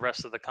against the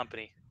rest of the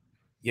company.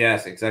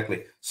 Yes,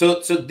 exactly. So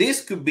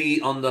this could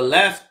be on the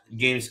left,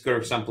 James, for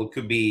example,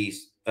 could be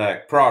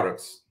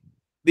products,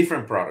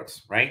 different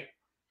products, right?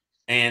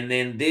 And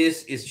then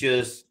this is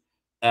just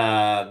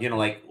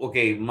like,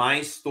 okay,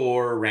 my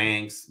store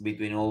ranks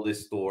between all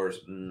these stores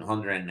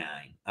 109.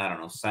 I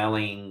don't know,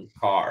 selling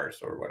cars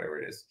or whatever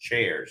it is,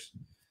 chairs.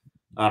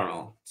 I don't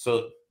know.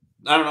 So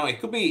I don't know. It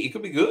could be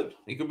good.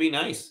 It could be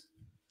nice.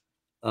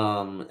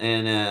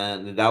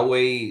 And that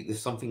way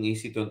there's something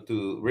easy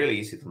to really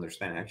easy to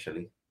understand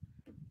actually.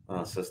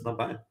 So it's not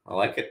bad. I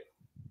like it.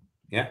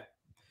 Yeah.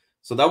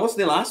 So that was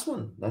the last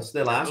one. That's the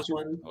Yeah, last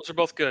one. those are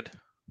both good.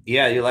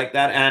 Yeah, you like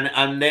that.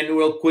 And then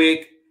real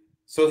quick.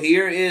 So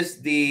here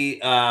is the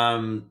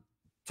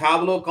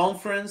Tableau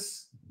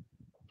conference.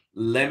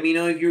 Let me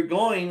know if you're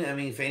going. I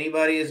mean, if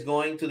anybody is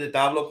going to the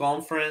Tableau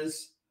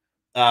conference,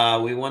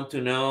 we want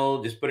to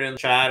know. Just put it in the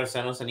chat or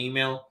send us an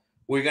email.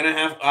 We're gonna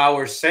have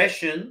our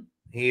session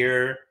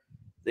here,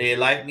 the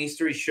live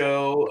mystery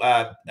show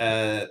at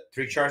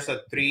 3Charts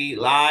at 3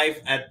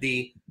 live at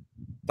the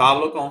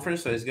Tableau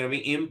conference. So it's gonna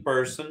be in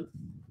person.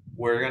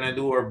 We're gonna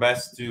do our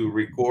best to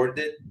record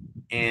it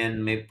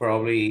and maybe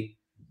probably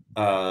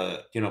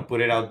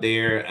put it out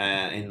there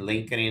in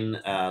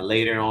LinkedIn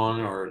later on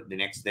or the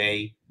next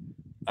day.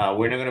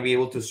 We're not gonna be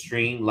able to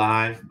stream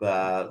live,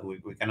 but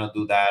we cannot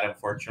do that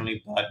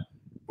unfortunately. But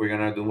we're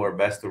gonna do our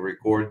best to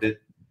record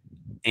it.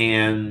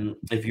 And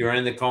if you're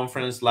in the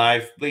conference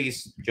live,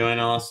 please join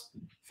us.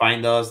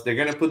 Find us. They're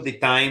gonna put the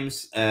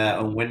times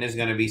on when it's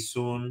gonna be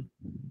soon.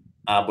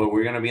 But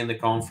we're gonna be in the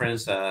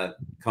conference.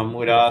 Come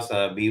with us.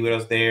 Be with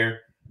us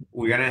there.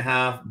 we're gonna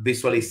have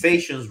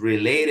visualizations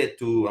related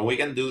to, and we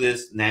can do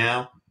this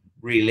now,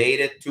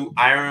 related to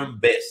Iron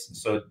Biz.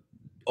 So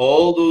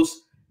all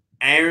those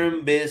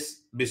Iron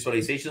Biz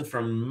visualizations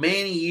from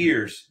many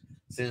years,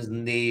 since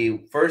the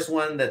first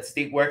one that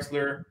Steve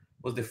Wexler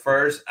was the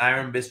first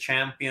Iron Biz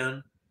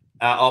champion,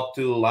 up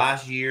to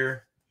last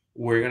year.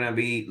 We're gonna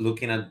be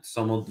looking at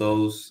some of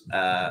those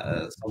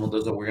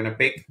that we're gonna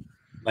pick,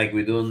 like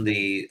we do in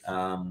the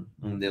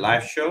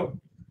live show,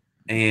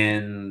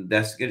 and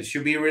that's it.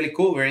 Should be really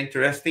cool, very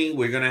interesting.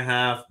 We're gonna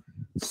have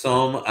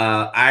some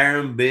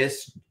Iron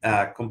Biz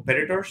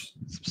competitors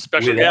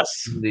Special with us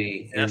guests. in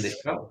the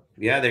Yes. show.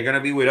 Yeah, they're gonna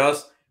be with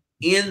us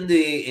in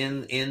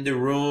the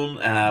room.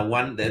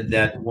 One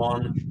that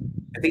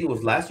won, I think it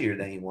was last year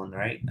that he won,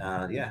 right?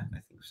 Yeah, I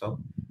think so.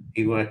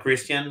 He won a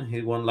Christian.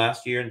 He won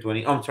last year in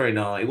 20. Oh, I'm sorry,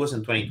 no, it was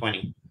in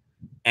 2020,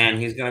 and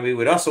he's gonna be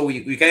with us. So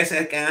we guys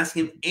can ask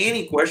him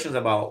any questions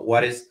about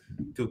what is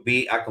to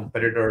be a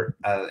competitor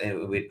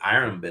with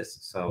Iron Biz.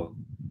 So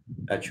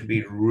that should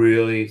be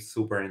really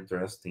super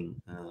interesting.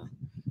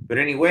 But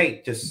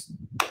anyway, just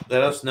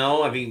let us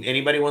know. I mean,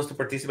 anybody wants to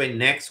participate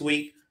next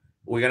week?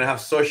 We're gonna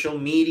have social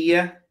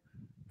media,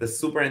 the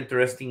super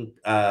interesting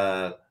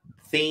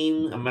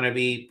theme. I'm gonna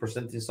be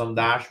presenting some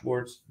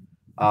dashboards.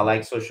 I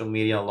like social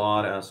media a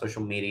lot.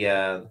 Social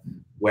media,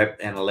 web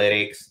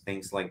analytics,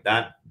 things like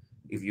that.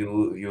 If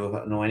you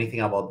know anything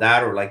about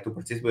that or like to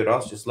participate with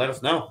us, just let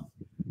us know.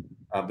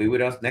 Be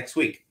with us next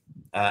week.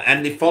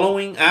 And the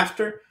following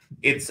after,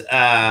 it's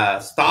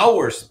Star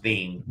Wars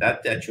theme.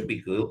 That should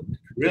be cool. Yep.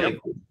 Really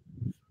cool.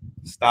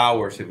 Star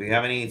Wars. If we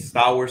have any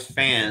Star Wars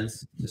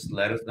fans, just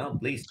let us know,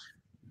 please.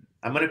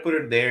 I'm gonna put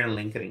it there and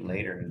link it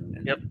later.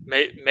 Yep.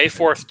 May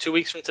 4th, 2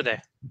 weeks from today.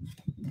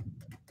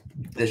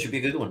 That should be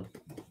a good one.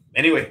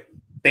 Anyway,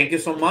 thank you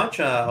so much.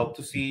 Hope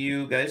to see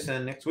you guys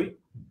next week.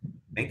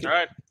 Thank All you.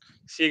 right.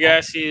 See you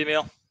guys. See you,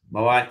 Emil.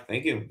 Bye bye.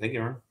 Thank you. Thank you,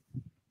 man.